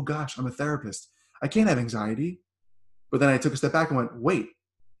of, oh gosh, I'm a therapist. I can't have anxiety. But then I took a step back and went, wait,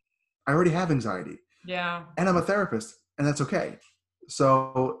 I already have anxiety Yeah. and I'm a therapist, and that's okay.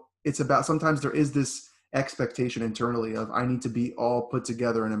 So it's about, sometimes there is this expectation internally of I need to be all put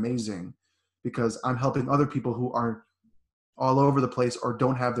together and amazing because I'm helping other people who are all over the place or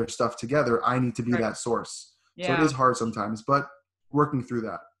don't have their stuff together. I need to be Right. that source. So it Yeah. is hard sometimes, but working through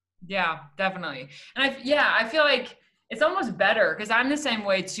that. Yeah, definitely. And I feel like it's almost better because I'm the same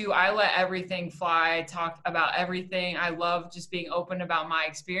way too. I let everything fly. I talk about everything. I love just being open about my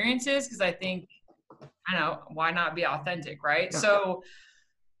experiences because I think, I don't know, why not be authentic, right? Yeah. So,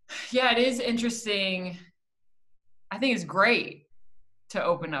 yeah, it is interesting. I think it's great to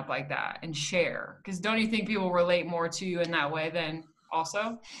open up like that and share because don't you think people relate more to you in that way than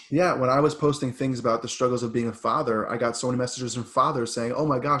also? Yeah, when I was posting things about the struggles of being a father, I got so many messages from fathers saying, "Oh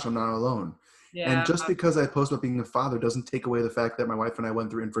my gosh, I'm not alone." And Yeah. just because I post about being a father doesn't take away the fact that my wife and I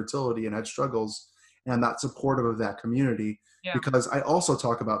went through infertility and had struggles, and I'm not supportive of that community Yeah. because I also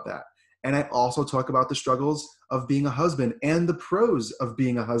talk about that. And I also talk about the struggles of being a husband and the pros of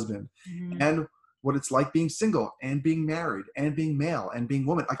being a husband Hmm. and what it's like being single and being married and being male and being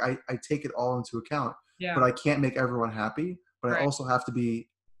woman. Like I take it all into account, but Yeah. I can't make everyone happy. But I Right. also have to be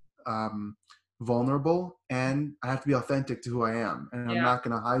um, vulnerable and I have to be authentic to who I am. And I'm Yeah. not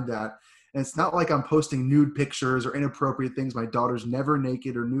going to hide that. And it's not like I'm posting nude pictures or inappropriate things. My daughter's never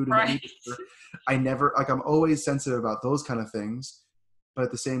naked or nude in any Right. picture. I never, like, I'm always sensitive about those kind of things. But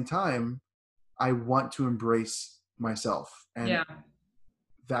at the same time, I want to embrace myself. And Yeah.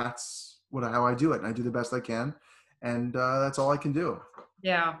 that's how I do it. And I do the best I can. And that's all I can do.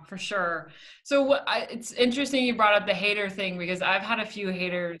 Yeah, for sure. So it's interesting you brought up the hater thing because I've had a few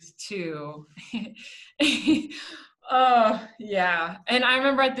haters too. Oh, yeah. And I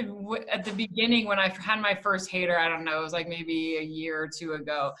remember at the beginning when I had my first hater, I don't know, it was like maybe a year or two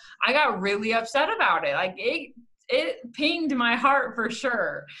ago. I got really upset about it. Like it pinged my heart for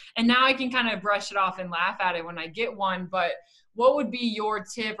sure. And now I can kind of brush it off and laugh at it when I get one, but what would be your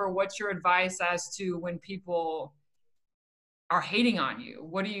tip or what's your advice as to when people are hating on you?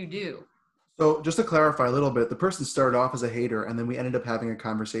 What do you do? So just to clarify a little bit, the person started off as a hater, and then we ended up having a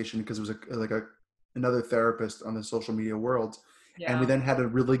conversation because it was another therapist on the social media world, and we Yeah. then had a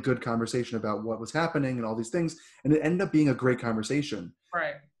really good conversation about what was happening and all these things, and it ended up being a great conversation.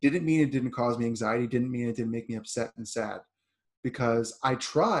 Right. Didn't mean it didn't cause me anxiety. Didn't mean it didn't make me upset and sad, because I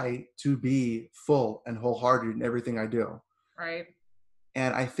try to be full and wholehearted in everything I do. Right.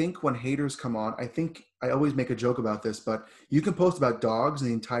 And I think when haters come on, I think I always make a joke about this, but you can post about dogs and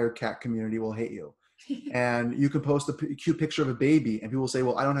the entire cat community will hate you. And you can post a cute picture of a baby and people will say,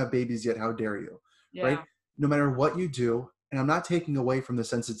 well, I don't have babies yet. How dare you? Right? Yeah. No matter what you do, and I'm not taking away from the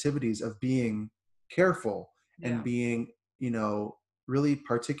sensitivities of being careful and Yeah. being, really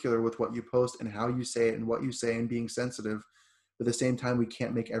particular with what you post and how you say it and what you say and being sensitive. But at the same time, we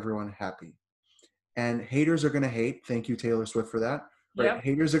can't make everyone happy. And haters are going to hate. Thank you, Taylor Swift, for that. Right? Yep.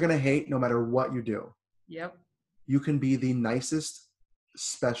 Haters are going to hate no matter what you do. Yep. You can be the nicest,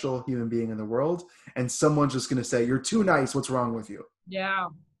 special human being in the world, and someone's just going to say, you're too nice. What's wrong with you? Yeah.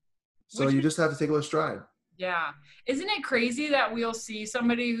 So Which you is, just have to take a little stride. yeah. Isn't it crazy that we'll see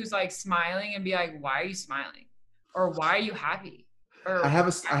somebody who's like smiling and be like, why are you smiling? Or why are you happy? I Or have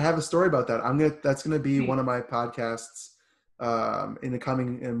a story about that. That's gonna be one of my podcasts in the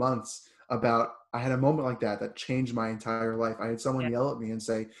coming months. About I had a moment like that changed my entire life. I had someone yeah. yell at me and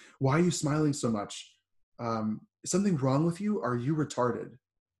say, "Why are you smiling so much? Is something wrong with you? Are you retarded?"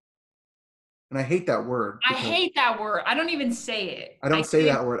 And I hate that word I because hate that word. I don't even say it. I don't say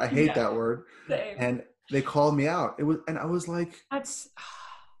that word. I hate Yeah, that word. same. And they called me out. And I was like, That's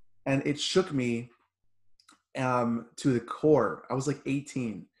and it shook me to the core. I was like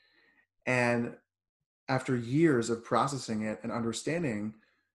 18, and after years of processing it and understanding,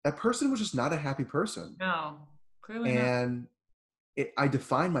 that person was just not a happy person. no, clearly not. And I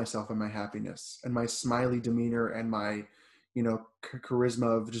define myself on my happiness and my smiley demeanor and my,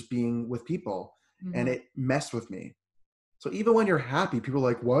 charisma of just being with people. And Hmm. it messed with me. So even when you're happy, people are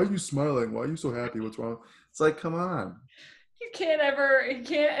like, why are you smiling? Why are you so happy? What's wrong? It's like, come on. You can't,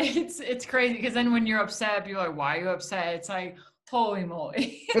 it's crazy because then when you're upset, people are like, why are you upset? It's like, holy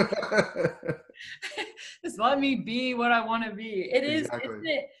moly. Just let me be what I want to be. It is, Exactly. isn't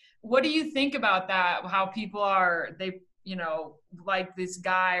it? What do you think about that? How people are, like this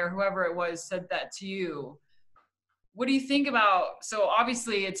guy or whoever it was said that to you. What do you think about, so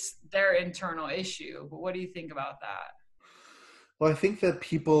obviously it's their internal issue, but what do you think about that? Well, I think that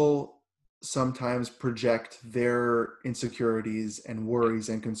people sometimes project their insecurities and worries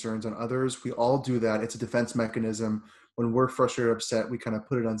and concerns on others. We all do that. It's a defense mechanism. When we're frustrated or upset, we kind of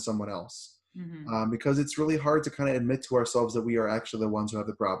put it on someone else Hmm. because it's really hard to kind of admit to ourselves that we are actually the ones who have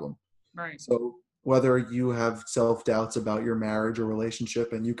the problem. Right. So whether you have self-doubts about your marriage or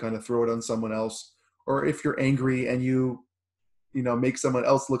relationship and you kind of throw it on someone else, or if you're angry and you make someone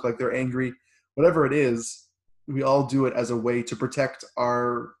else look like they're angry, whatever it is, we all do it as a way to protect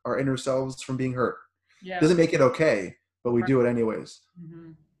our inner selves from being hurt. Yeah. Doesn't make it okay, but we Right. do it anyways.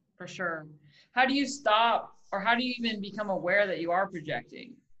 Hmm. For sure. How do you stop, or how do you even become aware that you are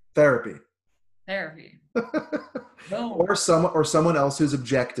projecting? Therapy. Therapy. Boom. Or someone else who's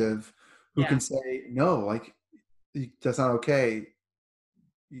objective, who Yeah. can say, no, like, that's not okay.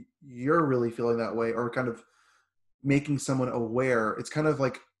 You're really feeling that way, or kind of making someone aware. It's kind of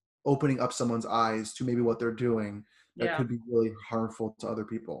like opening up someone's eyes to maybe what they're doing that Yeah. could be really harmful to other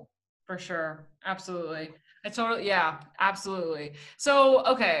people. For sure. Absolutely. Yeah, absolutely. So,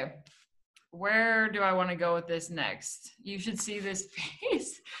 okay, where do I want to go with this next? You should see this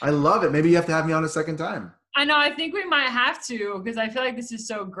face. I love it. Maybe you have to have me on a second time. I know, I think we might have to because I feel like this is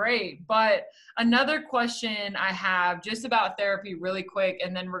so great. But another question I have just about therapy, really quick,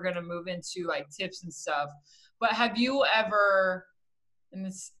 and then we're going to move into like tips and stuff. But have you ever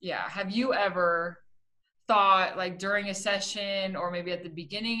thought, like during a session or maybe at the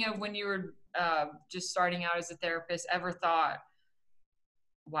beginning of when you were just starting out as a therapist, ever thought,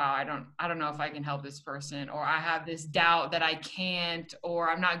 wow, I don't know if I can help this person, or I have this doubt that I can't, or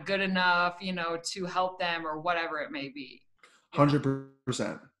I'm not good enough, to help them, or whatever it may be,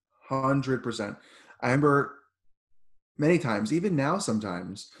 100%. 100%. I remember many times, even now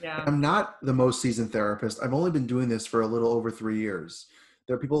sometimes, and Yeah. I'm not the most seasoned therapist. I've only been doing this for a little over 3 years.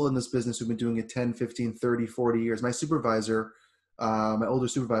 There are people in this business who've been doing it 10, 15, 30, 40 years. My supervisor, my older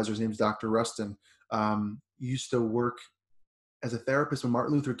supervisor, his name's Dr. Rustin, used to work as a therapist when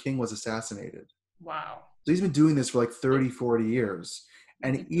Martin Luther King was assassinated. Wow. So he's been doing this for like 30, 40 years.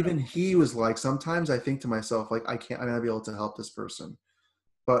 That's And even incredible. he was like, sometimes I think to myself, like, I'm going to be able to help this person.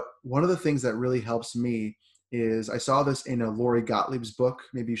 But one of the things that really helps me is I saw this in a Lori Gottlieb's book.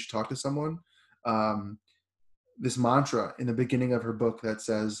 Maybe you should talk to someone. Um, this mantra in the beginning of her book that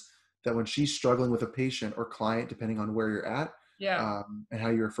says that when she's struggling with a patient or client, depending on where you're at Yeah. and how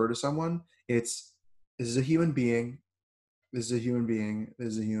you refer to someone, it's, this is a human being. This is a human being. This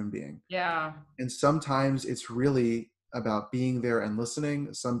is a human being. Yeah. And sometimes it's really about being there and listening.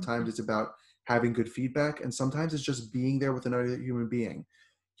 Mhm. Sometimes it's about having good feedback. And sometimes it's just being there with another human being.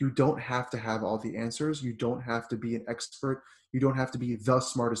 You don't have to have all the answers. You don't have to be an expert. You don't have to be the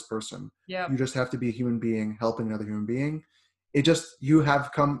smartest person. You Yep. just have to be a human being helping another human being. You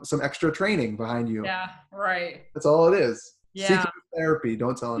have some extra training behind you. Yeah. Right. That's all it is. Seek Yeah. therapy.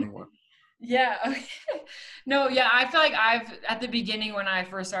 Don't tell anyone. Yeah. Okay. No, yeah, I feel like at the beginning when I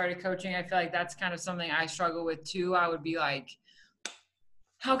first started coaching, I feel like that's kind of something I struggle with too. I would be like,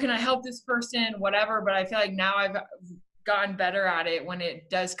 how can I help this person, whatever. But I feel like now I've gotten better at it when it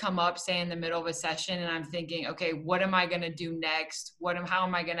does come up, say in the middle of a session, and I'm thinking, okay, what am I going to do next? How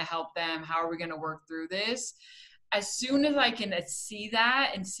am I going to help them? How are we going to work through this? As soon as I can see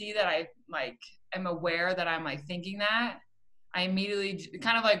that and see that I like am aware that I'm like thinking that, I immediately,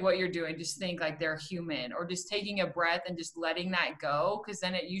 kind of like what you're doing, just think like they're human, or just taking a breath and just letting that go. Cause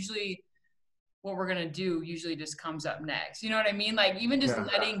then it usually, what we're going to do usually just comes up next. You know what I mean? Like even just Yeah.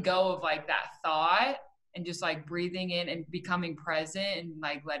 letting go of like that thought and just like breathing in and becoming present and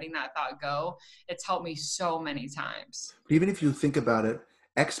like letting that thought go. It's helped me so many times. But even if you think about it,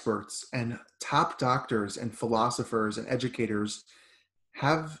 experts and top doctors and philosophers and educators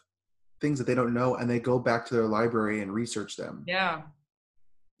have things that they don't know, and they go back to their library and research them. Yeah.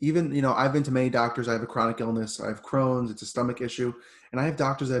 Even, I've been to many doctors. I have a chronic illness. I have Crohn's. It's a stomach issue. And I have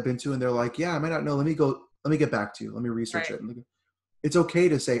doctors that I've been to, and they're like, yeah, I might not know. Let me get back to you. Let me research Right. it. It's okay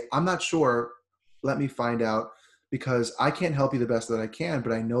to say, I'm not sure. Let me find out, because I can't help you the best that I can,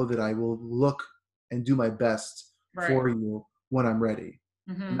 but I know that I will look and do my best Right. for you when I'm ready.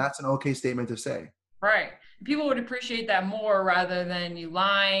 And Mm-hmm. that's an okay statement to say. Right. People would appreciate that more rather than you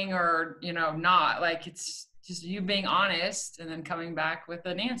lying or, not. Like it's just you being honest and then coming back with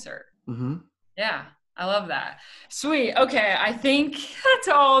an answer. Mm-hmm. Yeah. I love that. Sweet. Okay. I think that's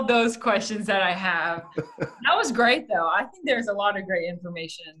all those questions that I have. That was great though. I think there's a lot of great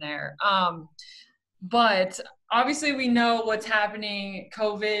information in there. But obviously we know what's happening.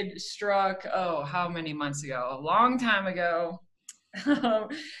 COVID struck, oh, how many months ago? A long time ago.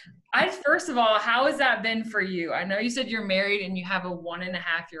 First of all, how has that been for you? I know you said you're married and you have a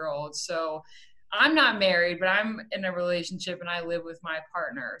 1.5-year-old. So I'm not married, but I'm in a relationship and I live with my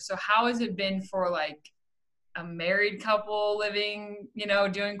partner. So how has it been for like a married couple living,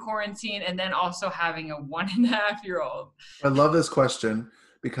 doing quarantine and then also having a 1.5-year-old? I love this question,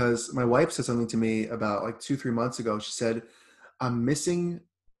 because my wife said something to me about like 2, 3 months ago. She said, I'm missing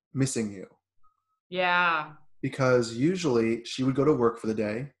you. Yeah. Because usually she would go to work for the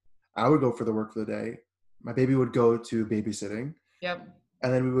day. I would go for the work for the day. My baby would go to babysitting. Yep.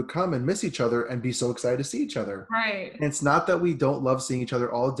 And then we would come and miss each other and be so excited to see each other. Right. And it's not that we don't love seeing each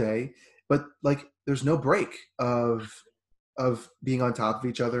other all day, but like there's no break of being on top of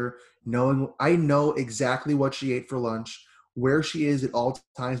each other, knowing I know exactly what she ate for lunch, where she is at all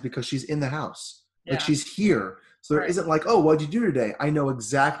times, because she's in the house. Like Yeah. she's here. So there Right. isn't like, oh, what'd you do today? I know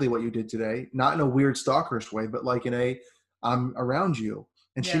exactly what you did today, not in a weird stalkerish way, but like in I'm around you.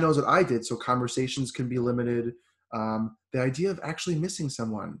 And she Yeah. knows what I did. So conversations can be limited. The idea of actually missing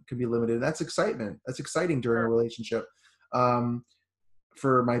someone can be limited. That's excitement. That's exciting during a Sure. relationship. Um,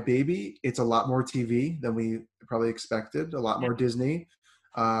 for my baby, it's a lot more TV than we probably expected, a lot Yeah. more Disney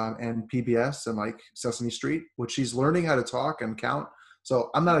and PBS and like Sesame Street, which she's learning how to talk and count.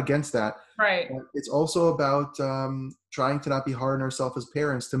 So I'm not against that. Right. But it's also about trying to not be hard on ourselves as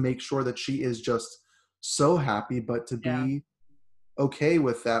parents, to make sure that she is just so happy, but to Yeah. be okay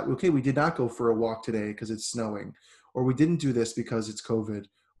with that. Okay, we did not go for a walk today because it's snowing, or we didn't do this because it's COVID.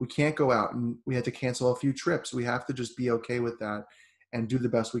 We can't go out, and we had to cancel a few trips. We have to just be okay with that and do the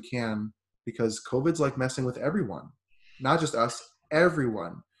best we can, because COVID's like messing with everyone, not just us,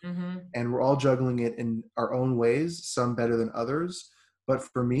 everyone. Mm-hmm. And we're all juggling it in our own ways, some better than others. But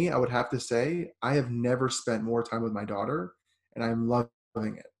for me, I would have to say, I have never spent more time with my daughter, and I'm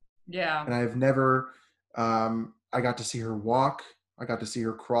loving it. Yeah. And I've never, I got to see her walk. I got to see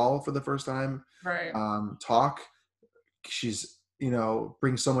her crawl for the first time, Right. talk. She's,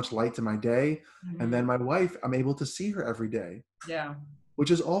 brings so much light to my day. And Mm-hmm. then my wife, I'm able to see her every day, Yeah. which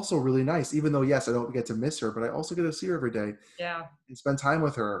is also really nice. Even though, yes, I don't get to miss her, but I also get to see her every day Yeah. and spend time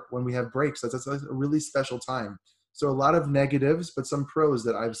with her when we have breaks. That's a really special time. So a lot of negatives, but some pros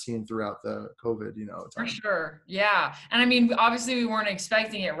that I've seen throughout the COVID, For time. sure. Yeah. And I mean, obviously we weren't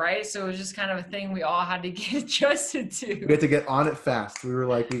expecting it, right? So it was just kind of a thing we all had to get adjusted to. We had to get on it fast. We were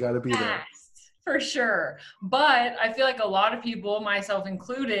like, we got to be there. Fast, for sure. But I feel like a lot of people, myself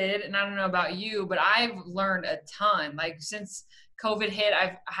included, and I don't know about you, but I've learned a ton. Like since COVID hit,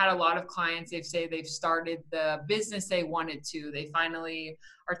 I've had a lot of clients, they say they've started the business they wanted to. They finally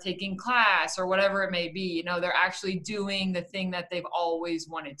are taking class or whatever it may be. They're actually doing the thing that they've always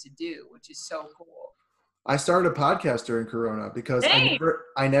wanted to do, which is so cool. I started a podcast during Corona because Dang.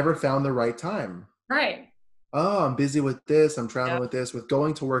 I never found the right time. Right. Oh, I'm busy with this. I'm Yeah. traveling with this, with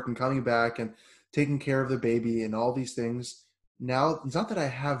going to work and coming back and taking care of the baby and all these things. Now, it's not that I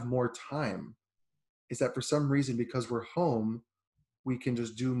have more time. It's that for some reason, because we're home, we can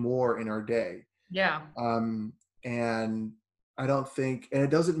just do more in our day. Yeah. Um, and I don't think, and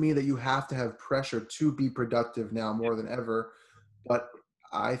it doesn't mean that you have to have pressure to be productive now more than ever. But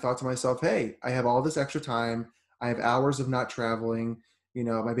I thought to myself, hey, I have all this extra time. I have hours of not traveling.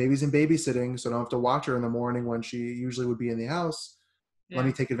 My baby's in babysitting, so I don't have to watch her in the morning when she usually would be in the house. Let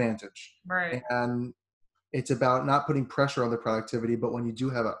me Yeah. take advantage. Right. And it's about not putting pressure on the productivity, but when you do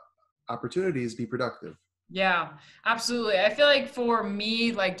have opportunities, be productive. Yeah, absolutely. I feel like for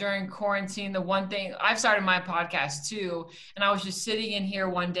me, like during quarantine, the one thing I've started my podcast too, and I was just sitting in here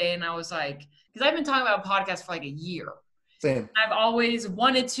one day and I was like, because I've been talking about podcasts for like a year. Same. I've always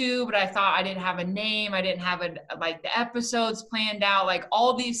wanted to, but I thought I didn't have a name. I didn't have like the episodes planned out, like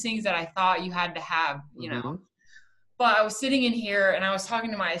all these things that I thought you had to have. Mm-hmm. But I was sitting in here and I was talking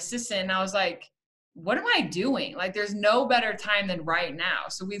to my assistant and I was like, what am I doing? Like, there's no better time than right now.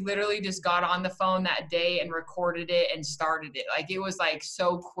 So we literally just got on the phone that day and recorded it and started it. Like, it was like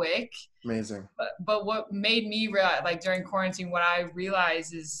so quick. Amazing. But what made me realize, like during quarantine, what I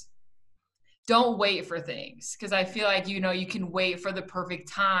realized is don't wait for things. Cause I feel like, you can wait for the perfect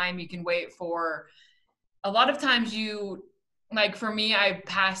time. You can wait for a lot of times like for me, I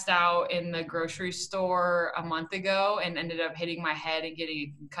passed out in the grocery store a month ago and ended up hitting my head and getting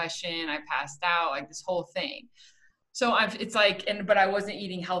a concussion. I passed out, like this whole thing. So it's like, but I wasn't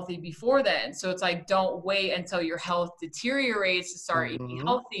eating healthy before then. So it's like, don't wait until your health deteriorates to start eating Mm-hmm.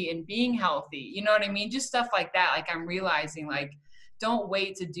 healthy and being healthy. You know what I mean? Just stuff like that. Like I'm realizing, like, don't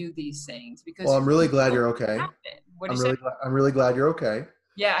wait to do these things Well, because I'm really you glad know you're what okay. happened. What do you say? I'm really glad you're okay.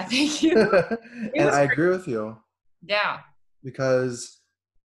 Yeah, thank you. It And was I great. agree with you Yeah. because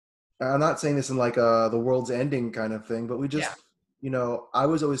I'm not saying this in like the world's ending kind of thing, but we Yeah. just, I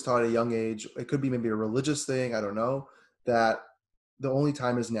was always taught at a young age, it could be maybe a religious thing, I don't know, that the only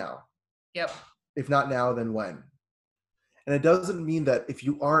time is now. Yep. If not now, then when? And it doesn't mean that if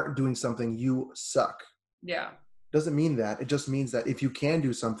you aren't doing something, you suck. Yeah. Doesn't mean that. It just means that if you can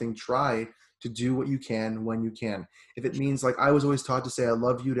do something, try to do what you can when you can. If it means, like, I was always taught to say I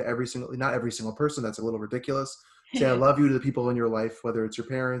love you to not every single person, that's a little ridiculous. Say I love you to the people in your life, whether it's your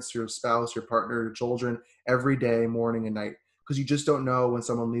parents, your spouse, your partner, your children, every day, morning and night, because you just don't know when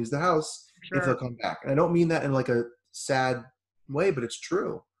someone leaves the house if they'll Sure. come back. And I don't mean that in like a sad way, but it's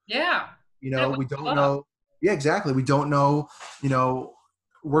true. Yeah. And it We wakes don't you up. know. Yeah, exactly. We don't know, you know,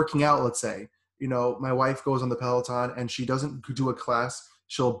 working out, let's say, my wife goes on the Peloton and she doesn't do a class.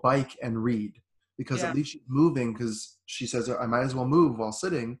 She'll bike and read because Yeah. at least she's moving, because she says, I might as well move while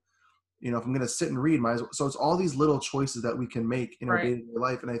sitting. If I'm going to sit and read, might as well. So it's all these little choices that we can make in our Right. day-to-day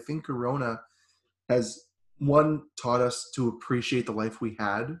life. And I think Corona has, one, taught us to appreciate the life we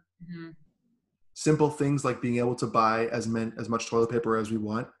had. Mhm. Simple things like being able to buy as much toilet paper as we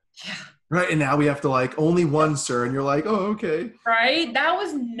want. Yeah. Right. And now we have to, like, only one, sir. And you're like, oh, okay. Right? That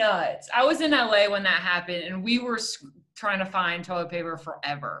was nuts. I was in LA when that happened and we were trying to find toilet paper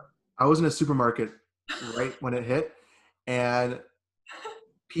forever. I was in a supermarket right when it hit, and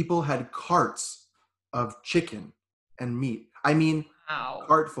people had carts of chicken and meat. I mean, Wow.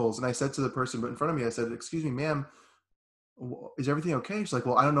 cartfuls. And I said to the person in front of me, I said, excuse me, ma'am, is everything okay? She's like,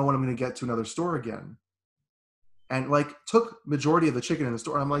 well, I don't know when I'm going to get to another store again. And, like, took majority of the chicken in the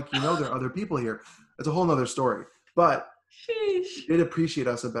store. And I'm like, there are other people here. It's a whole nother story. But Sheesh. it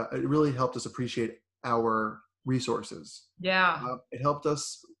it really helped us appreciate our resources. Yeah. It helped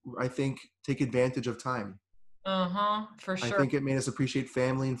us, I think, take advantage of time. Uh-huh. For I sure. think it made us appreciate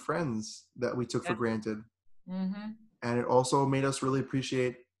family and friends that we took for Yeah. granted. Mm-hmm. And it also made us really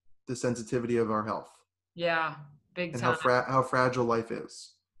appreciate the sensitivity of our health Yeah. Big and time. how fragile life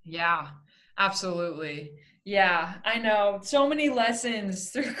is. Yeah, absolutely. Yeah, I know. So many lessons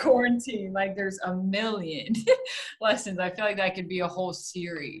through quarantine. Like there's a million lessons. I feel like that could be a whole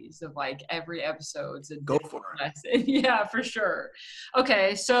series of like every episode's a Go different for it. lesson. Yeah, for sure.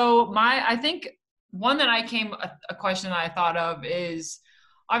 Okay, so I think one that a question that I thought of is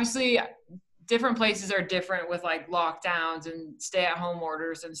obviously different places are different with like lockdowns and stay at home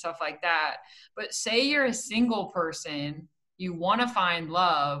orders and stuff like that. But say you're a single person, you want to find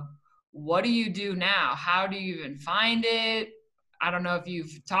love. What do you do now? How do you even find it? I don't know if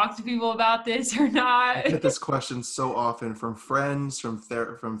you've talked to people about this or I not. get this question so often from friends, from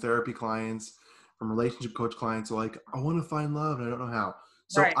therapy clients, from relationship coach clients who are like, I want to find love and I don't know how.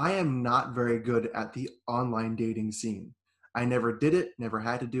 So Right, I am not very good at the online dating scene. I never did it, never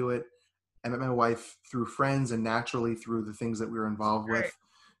had to do it. I met my wife through friends and naturally through the things that we were involved right. with.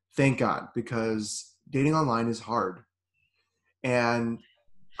 Thank God, because dating online is hard. And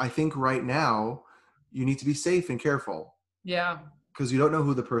I think right now you need to be safe and careful, Yeah, because you don't know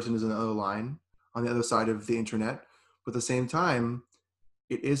who the person is on the other line, on the other side of the internet. But at the same time,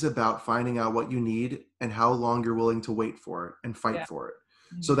 it is about finding out what you need and how long you're willing to wait for it and fight yeah. for it.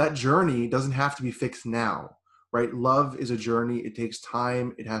 So Mhm. that journey doesn't have to be fixed now. right? Love is a journey. It takes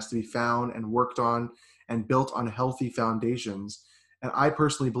time. It has to be found and worked on and built on healthy foundations. And I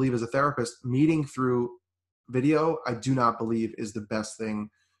personally believe, as a therapist, meeting through video, I do not believe is the best thing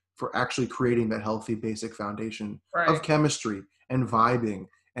for actually creating that healthy basic foundation of Right. chemistry and vibing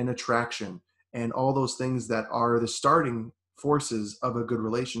and attraction and all those things that are the starting forces of a good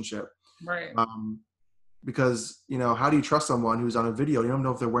relationship. Right. Um, because, how do you trust someone who's on a video? You don't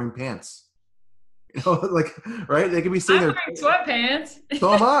know if they're wearing pants. Like, right? They could be sitting I'm there. wearing sweatpants.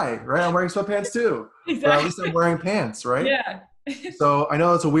 So am I, right? I'm wearing sweatpants too, but at least I'm Exactly. wearing pants, right? Yeah. So I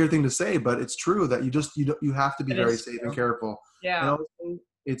know it's a weird thing to say, but it's true that you have to be It very is safe and true. careful. And Yeah. also,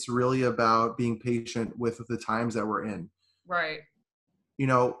 it's really about being patient with the times that we're in. Right. You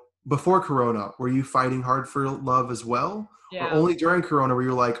know, Before Corona, were you fighting hard for love as well? Or Yeah. only during Corona where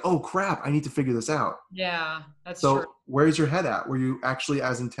you're like, oh crap, I need to figure this out? Yeah. That's true. So where's your head at? Were you actually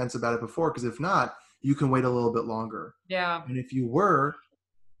as intense about it before? Because if not, you can wait a little bit longer. Yeah. And if you were,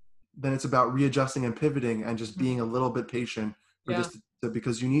 then it's about readjusting and pivoting and just Mhm. being a little bit patient for Yeah.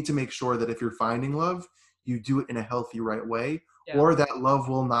 because you need to make sure that if you're finding love, you do it in a healthy, right way, Yeah. or that love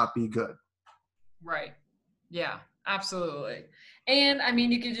will not be good. Right. Yeah. Absolutely. And I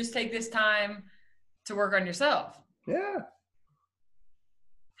mean, you could just take this time to work on yourself. Yeah,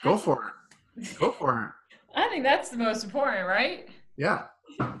 go Heck for it. Go for it. I think that's the most important, right? Yeah.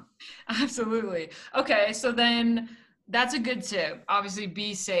 Absolutely. Okay, so then that's a good tip. Obviously,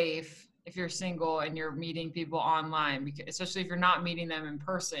 be safe if you're single and you're meeting people online, because especially if you're not meeting them in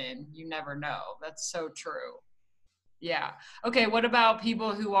person, you never know. That's so true. Yeah. Okay, what about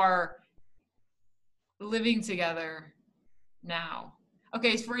people who are living together now?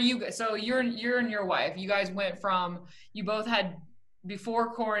 Okay, so for you, so you're and your wife, you guys went from, you both had, before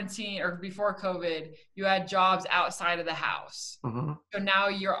quarantine or before COVID, you had jobs outside of the house. Hmm. So now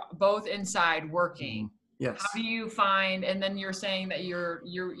you're both inside Hmm. working. How Yes. do you find, and then you're saying that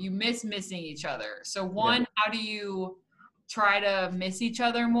you miss missing each other. So Yeah. one, how do you try to miss each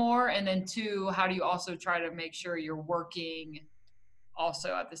other more? And then two, how do you also try to make sure you're working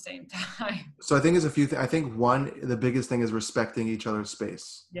also at the same time? So I think there's a few things. I think one, the biggest thing is respecting each other's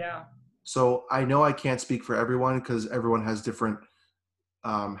space. Yeah. So I know I can't speak for everyone because everyone has different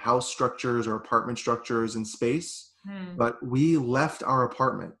house structures or apartment structures and space. Hmm. But we left our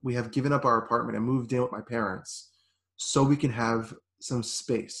apartment. We have given up our apartment and moved in with my parents so we can have some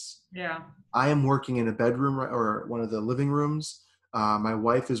space. Yeah. I am working in a bedroom or one of the living rooms. My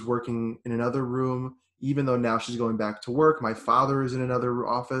wife is working in another room, even though now she's going back to work. My father is in another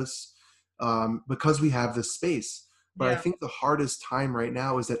office because we have this space. But I Yeah. think the hardest time right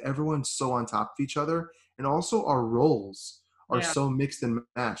now is that everyone's so on top of each other, and also our roles are Yeah. so mixed and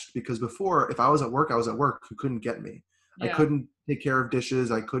matched. Because before, if I was at work, I was at work. You couldn't get me. I Yeah. couldn't take care of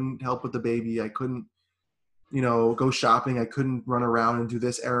dishes. I couldn't help with the baby. I couldn't go shopping. I couldn't run around and do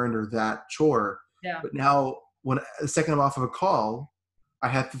this errand or that chore. Yeah. But now, when the second I'm off of a call, I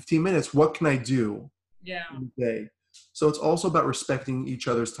have 15 minutes. What can I do Yeah. in the day? So it's also about respecting each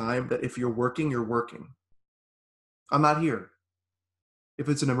other's time. That if you're working, you're working. I'm not here. If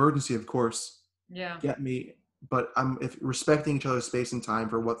it's an emergency, of course, Yeah. get me. But I'm if respecting each other's space and time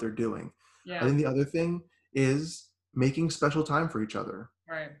for what they're doing. I Yeah. think the other thing is making special time for each other.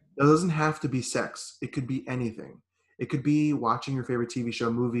 Right. It doesn't have to be sex. It could be anything. It could be watching your favorite TV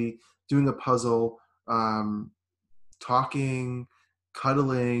show, movie, doing a puzzle, um, talking,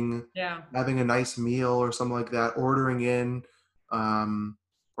 cuddling, Yeah. having a nice meal or something like that, ordering in, um,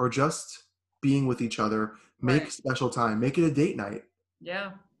 or just being with each other. Right. Make special time. Make it a date night.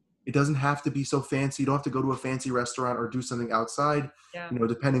 Yeah. It doesn't have to be so fancy. You don't have to go to a fancy restaurant or do something outside, Yeah.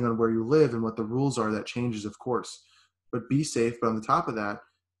 depending on where you live and what the rules are, that changes, of course. But be safe. But on the top of that,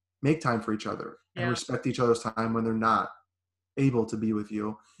 make time for each other and Yeah. respect each other's time when they're not able to be with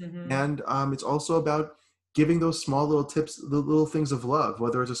you. Mm-hmm. And it's also about giving those small little tips, the little things of love,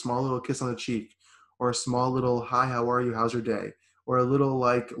 whether it's a small little kiss on the cheek or a small little, hi, how are you? How's your day? Or a little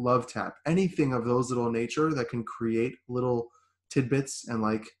like love tap, anything of those little nature that can create little tidbits and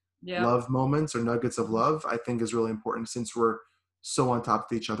like Yeah. love moments or nuggets of love, I think is really important since we're so on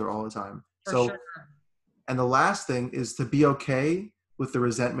top of each other all the time. For sure. So, and the last thing is to be okay with the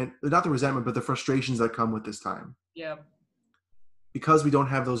resentment, not the resentment, but the frustrations that come with this time. Yeah. Because we don't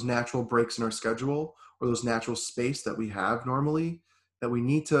have those natural breaks in our schedule or those natural space that we have normally, that we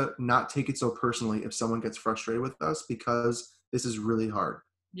need to not take it so personally if someone gets frustrated with us, because this is really hard.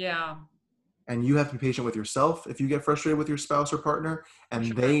 Yeah. And you have to be patient with yourself if you get frustrated with your spouse or partner, For and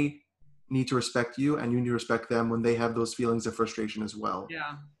sure. they need to respect you and you need to respect them when they have those feelings of frustration as well,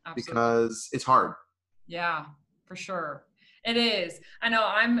 Yeah. Absolutely. because it's hard. Yeah, for sure. It is. I know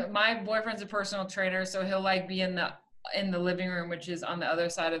my boyfriend's a personal trainer, so he'll like be in the living room, which is on the other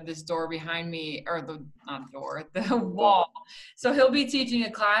side of this door behind me, or the not door, the wall. So he'll be teaching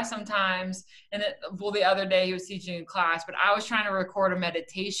a class sometimes, and the other day he was teaching a class, but I was trying to record a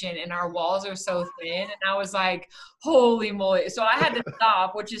meditation, and our walls are so thin, and I was like, holy moly! So I had to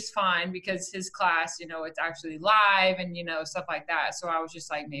stop, which is fine because his class, it's actually live and stuff like that. So I was just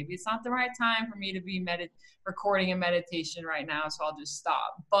like, maybe it's not the right time for me to be recording a meditation right now, so I'll just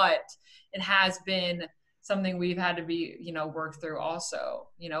stop. But it has been something we've had to be, work through also,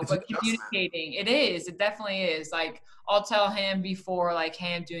 but communicating, it definitely is. Like, I'll tell him before, like,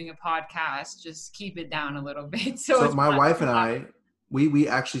 hey, I'm doing a podcast, just keep it down a little bit. So it's my wife and I, we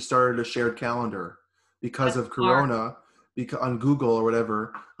actually started a shared calendar because of Corona, because on Google or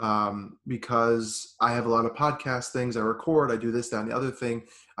whatever, because I have a lot of podcast things I record, I do this, that, and the other thing.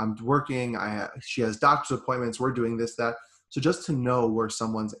 I'm working. She has doctor's appointments. We're doing this, that. So just to know where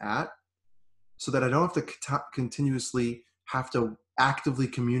someone's at, so that I don't have to continuously have to actively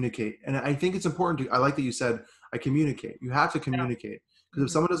communicate. And I think it's important I like that you said, I communicate. You have to communicate. Because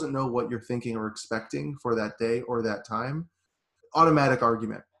if someone doesn't know what you're thinking or expecting for that day or that time, automatic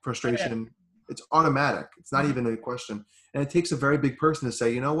argument, frustration, it's automatic. It's not even a question. And it takes a very big person to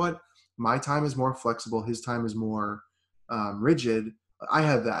say, you know what? My time is more flexible. His time is more rigid. I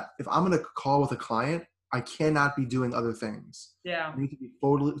have that. If I'm going to call with a client, I cannot be doing other things. Yeah. I need to be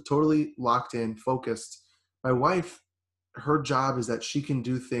totally locked in, focused. My wife, her job is that she can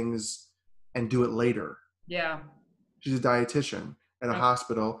do things and do it later. Yeah. She's a dietitian at a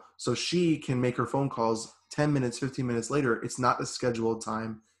hospital, so she can make her phone calls 10 minutes, 15 minutes later. It's not a scheduled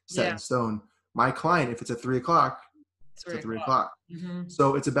time set in stone. My client, if it's at 3:00, it's at 3:00. Mm-hmm.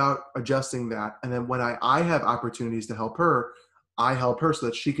 So it's about adjusting that. And then when I have opportunities to help her, I help her so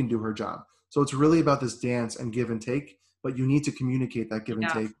that she can do her job. So it's really about this dance and give and take, but you need to communicate that give and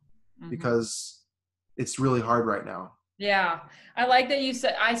take because it's really hard right now. Yeah. I like that you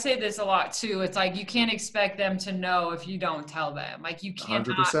said, I say this a lot too. It's like, you can't expect them to know if you don't tell them. Like, you cannot,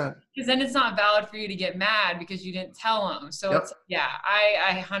 100%. because then it's not valid for you to get mad because you didn't tell them. So it's,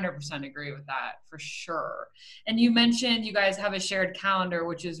 I 100% agree with that for sure. And you mentioned you guys have a shared calendar,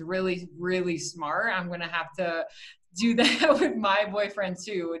 which is really, really smart. I'm going to have to do that with my boyfriend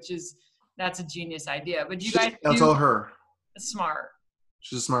too, that's a genius idea. But you guys that's all her. Smart.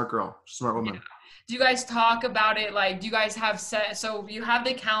 She's a smart girl. She's a smart woman. Yeah. Do you guys talk about it? Like, do you guys have so you have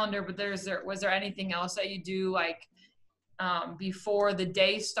the calendar, but was there anything else that you do, like, before the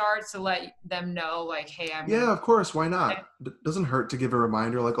day starts to let them know, like, hey, of course. Why not? It doesn't hurt to give a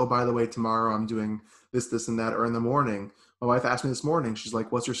reminder, like, oh, by the way, tomorrow I'm doing this, and that, or in the morning. My wife asked me this morning, she's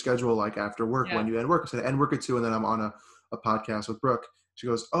like, what's your schedule like after work? When you end work? I said, end work at 2, and then I'm on a podcast with Brooke. She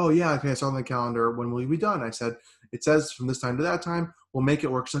goes, oh yeah, okay, it's on the calendar. When will you be done? I said, it says from this time to that time. We'll make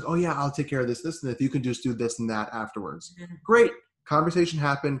it work. She's like, oh yeah, I'll take care of this, and if you can just do this and that afterwards. Great. Conversation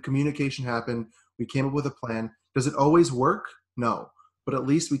happened, communication happened. We came up with a plan. Does it always work? No, but at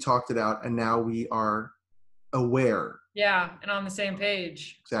least we talked it out, and now we are aware. Yeah, and on the same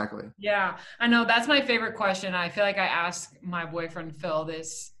page. Exactly. Yeah, I know. That's my favorite question. I feel like I ask my boyfriend Phil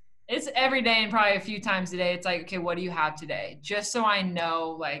this. It's every day and probably a few times a day. It's like, okay, what do you have today? Just so I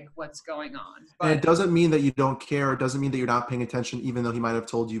know, like, what's going on. But and it doesn't mean that you don't care. It doesn't mean that you're not paying attention, even though he might have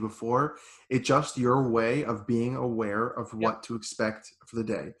told you before. It's just your way of being aware of what to expect for the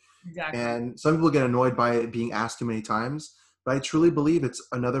day. Exactly. And some people get annoyed by it being asked too many times. But I truly believe it's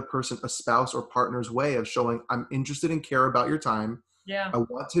another person, a spouse or partner's way of showing, I'm interested and care about your time. Yeah. I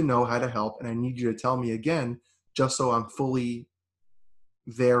want to know how to help, and I need you to tell me again, just so I'm fully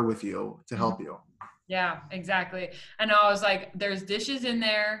there with you to help you. Yeah, exactly. I know. I was like, there's dishes in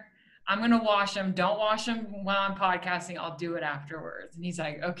there. I'm going to wash them. Don't wash them while I'm podcasting. I'll do it afterwards. And he's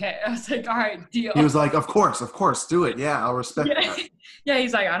like, okay. I was like, all right, deal. He was like, of course, do it. Yeah, I'll respect that. Yeah,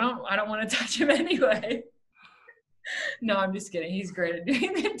 he's like, I don't want to touch him anyway. No, I'm just kidding. He's great at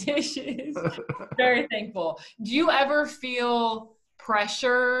doing the dishes. Very thankful. Do you ever feel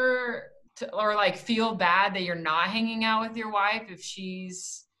pressure or like feel bad that you're not hanging out with your wife if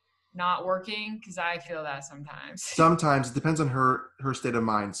she's not working? Because I feel that sometimes. Sometimes it depends on her state of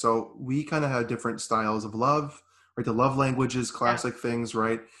mind. So we kind of have different styles of love, right? The love languages, classic things,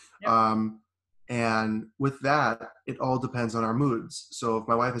 right? Yep. And with that, it all depends on our moods. So if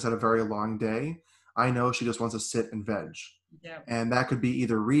my wife has had a very long day, I know she just wants to sit and veg. Yep. And that could be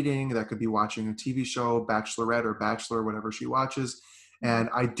either reading, that could be watching a TV show, Bachelorette or Bachelor, whatever she watches. And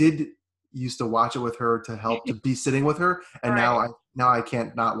I did used to watch it with her to help to be sitting with her. And now I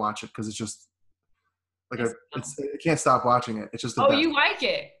can't not watch it because it's just like I can't stop watching it. It's just the best. You like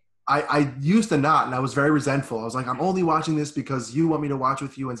it? I used to not, and I was very resentful. I was like, I'm only watching this because you want me to watch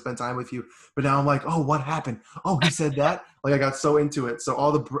with you and spend time with you. But now I'm like, oh, what happened? Oh, he said that. Like I got so into it. So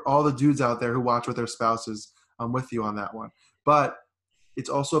all the dudes out there who watch with their spouses, I'm with you on that one. But it's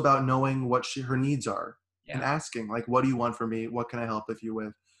also about knowing what her needs are and Yeah. asking, like, what do you want from me? What can I help with you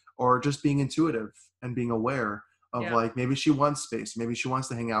with? Or just being intuitive and being aware of Yeah. like, maybe she wants space, maybe she wants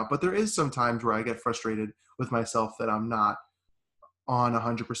to hang out. But there is some times where I get frustrated with myself that I'm not on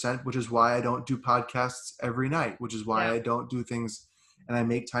 100%, which is why I don't do podcasts every night, which is why Yeah. I don't do things and I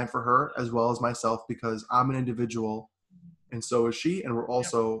make time for her as well as myself, because I'm an individual and so is she, and we're Yep.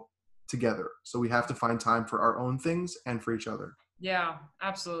 also together. So we have to find time for our own things and for each other. Yeah,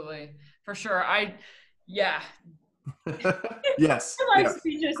 absolutely. For sure. Yeah. Yes, I'm like yes.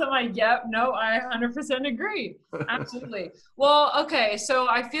 speechless. I'm like, yep, no, I 100% agree. Absolutely. Well, okay. So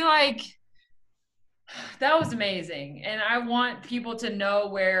I feel like that was amazing. And I want people to know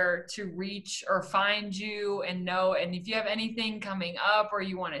where to reach or find you and know. And if you have anything coming up or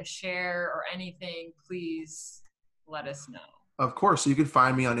you want to share or anything, please let us know. Of course. So you can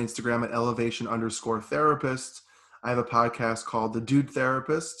find me on Instagram at elevation_therapist. I have a podcast called The Dude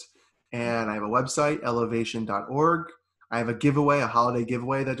Therapist, and I have a website, elevation.org. I have a giveaway, a holiday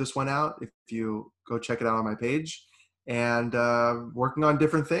giveaway that just went out. If you go check it out on my page, and working on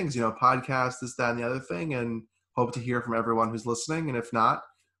different things, podcasts, this, that, and the other thing, and hope to hear from everyone who's listening. And if not,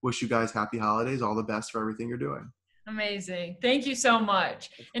 wish you guys happy holidays, all the best for everything you're doing. Amazing. Thank you so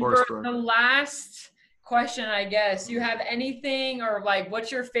much. Of And course, for Brooke. the last question, I guess, you have anything or like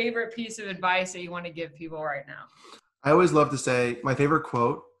what's your favorite piece of advice that you want to give people right now? I always love to say my favorite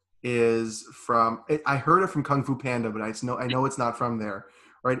quote is from, I heard it from Kung Fu Panda, but I know it's not from there,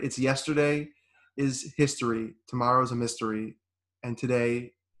 right? It's yesterday is history, tomorrow's a mystery, and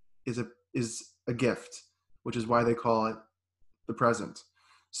today is a gift, which is why they call it the present.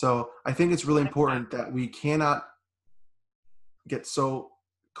 So I think it's really important that we cannot get so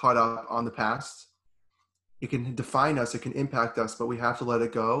caught up on the past. It can define us, it can impact us, but we have to let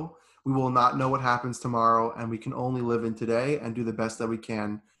it go. We will not know what happens tomorrow, and we can only live in today and do the best that we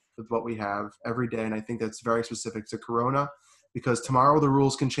can with what we have every day. And I think that's very specific to Corona, because tomorrow the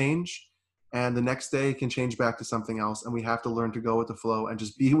rules can change and the next day can change back to something else. And we have to learn to go with the flow and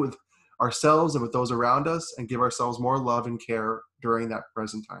just be with ourselves and with those around us and give ourselves more love and care during that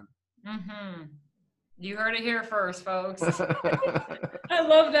present time. Mm-hmm. You heard it here first, folks. I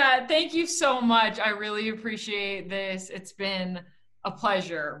love that. Thank you so much. I really appreciate this. It's been a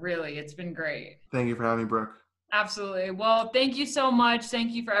pleasure, really. It's been great. Thank you for having me, Brooke. Absolutely. Well, thank you so much.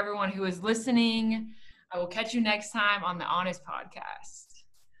 Thank you for everyone who is listening. I will catch you next time on the Honest Podcast.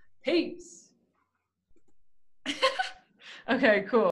 Peace. Okay, cool.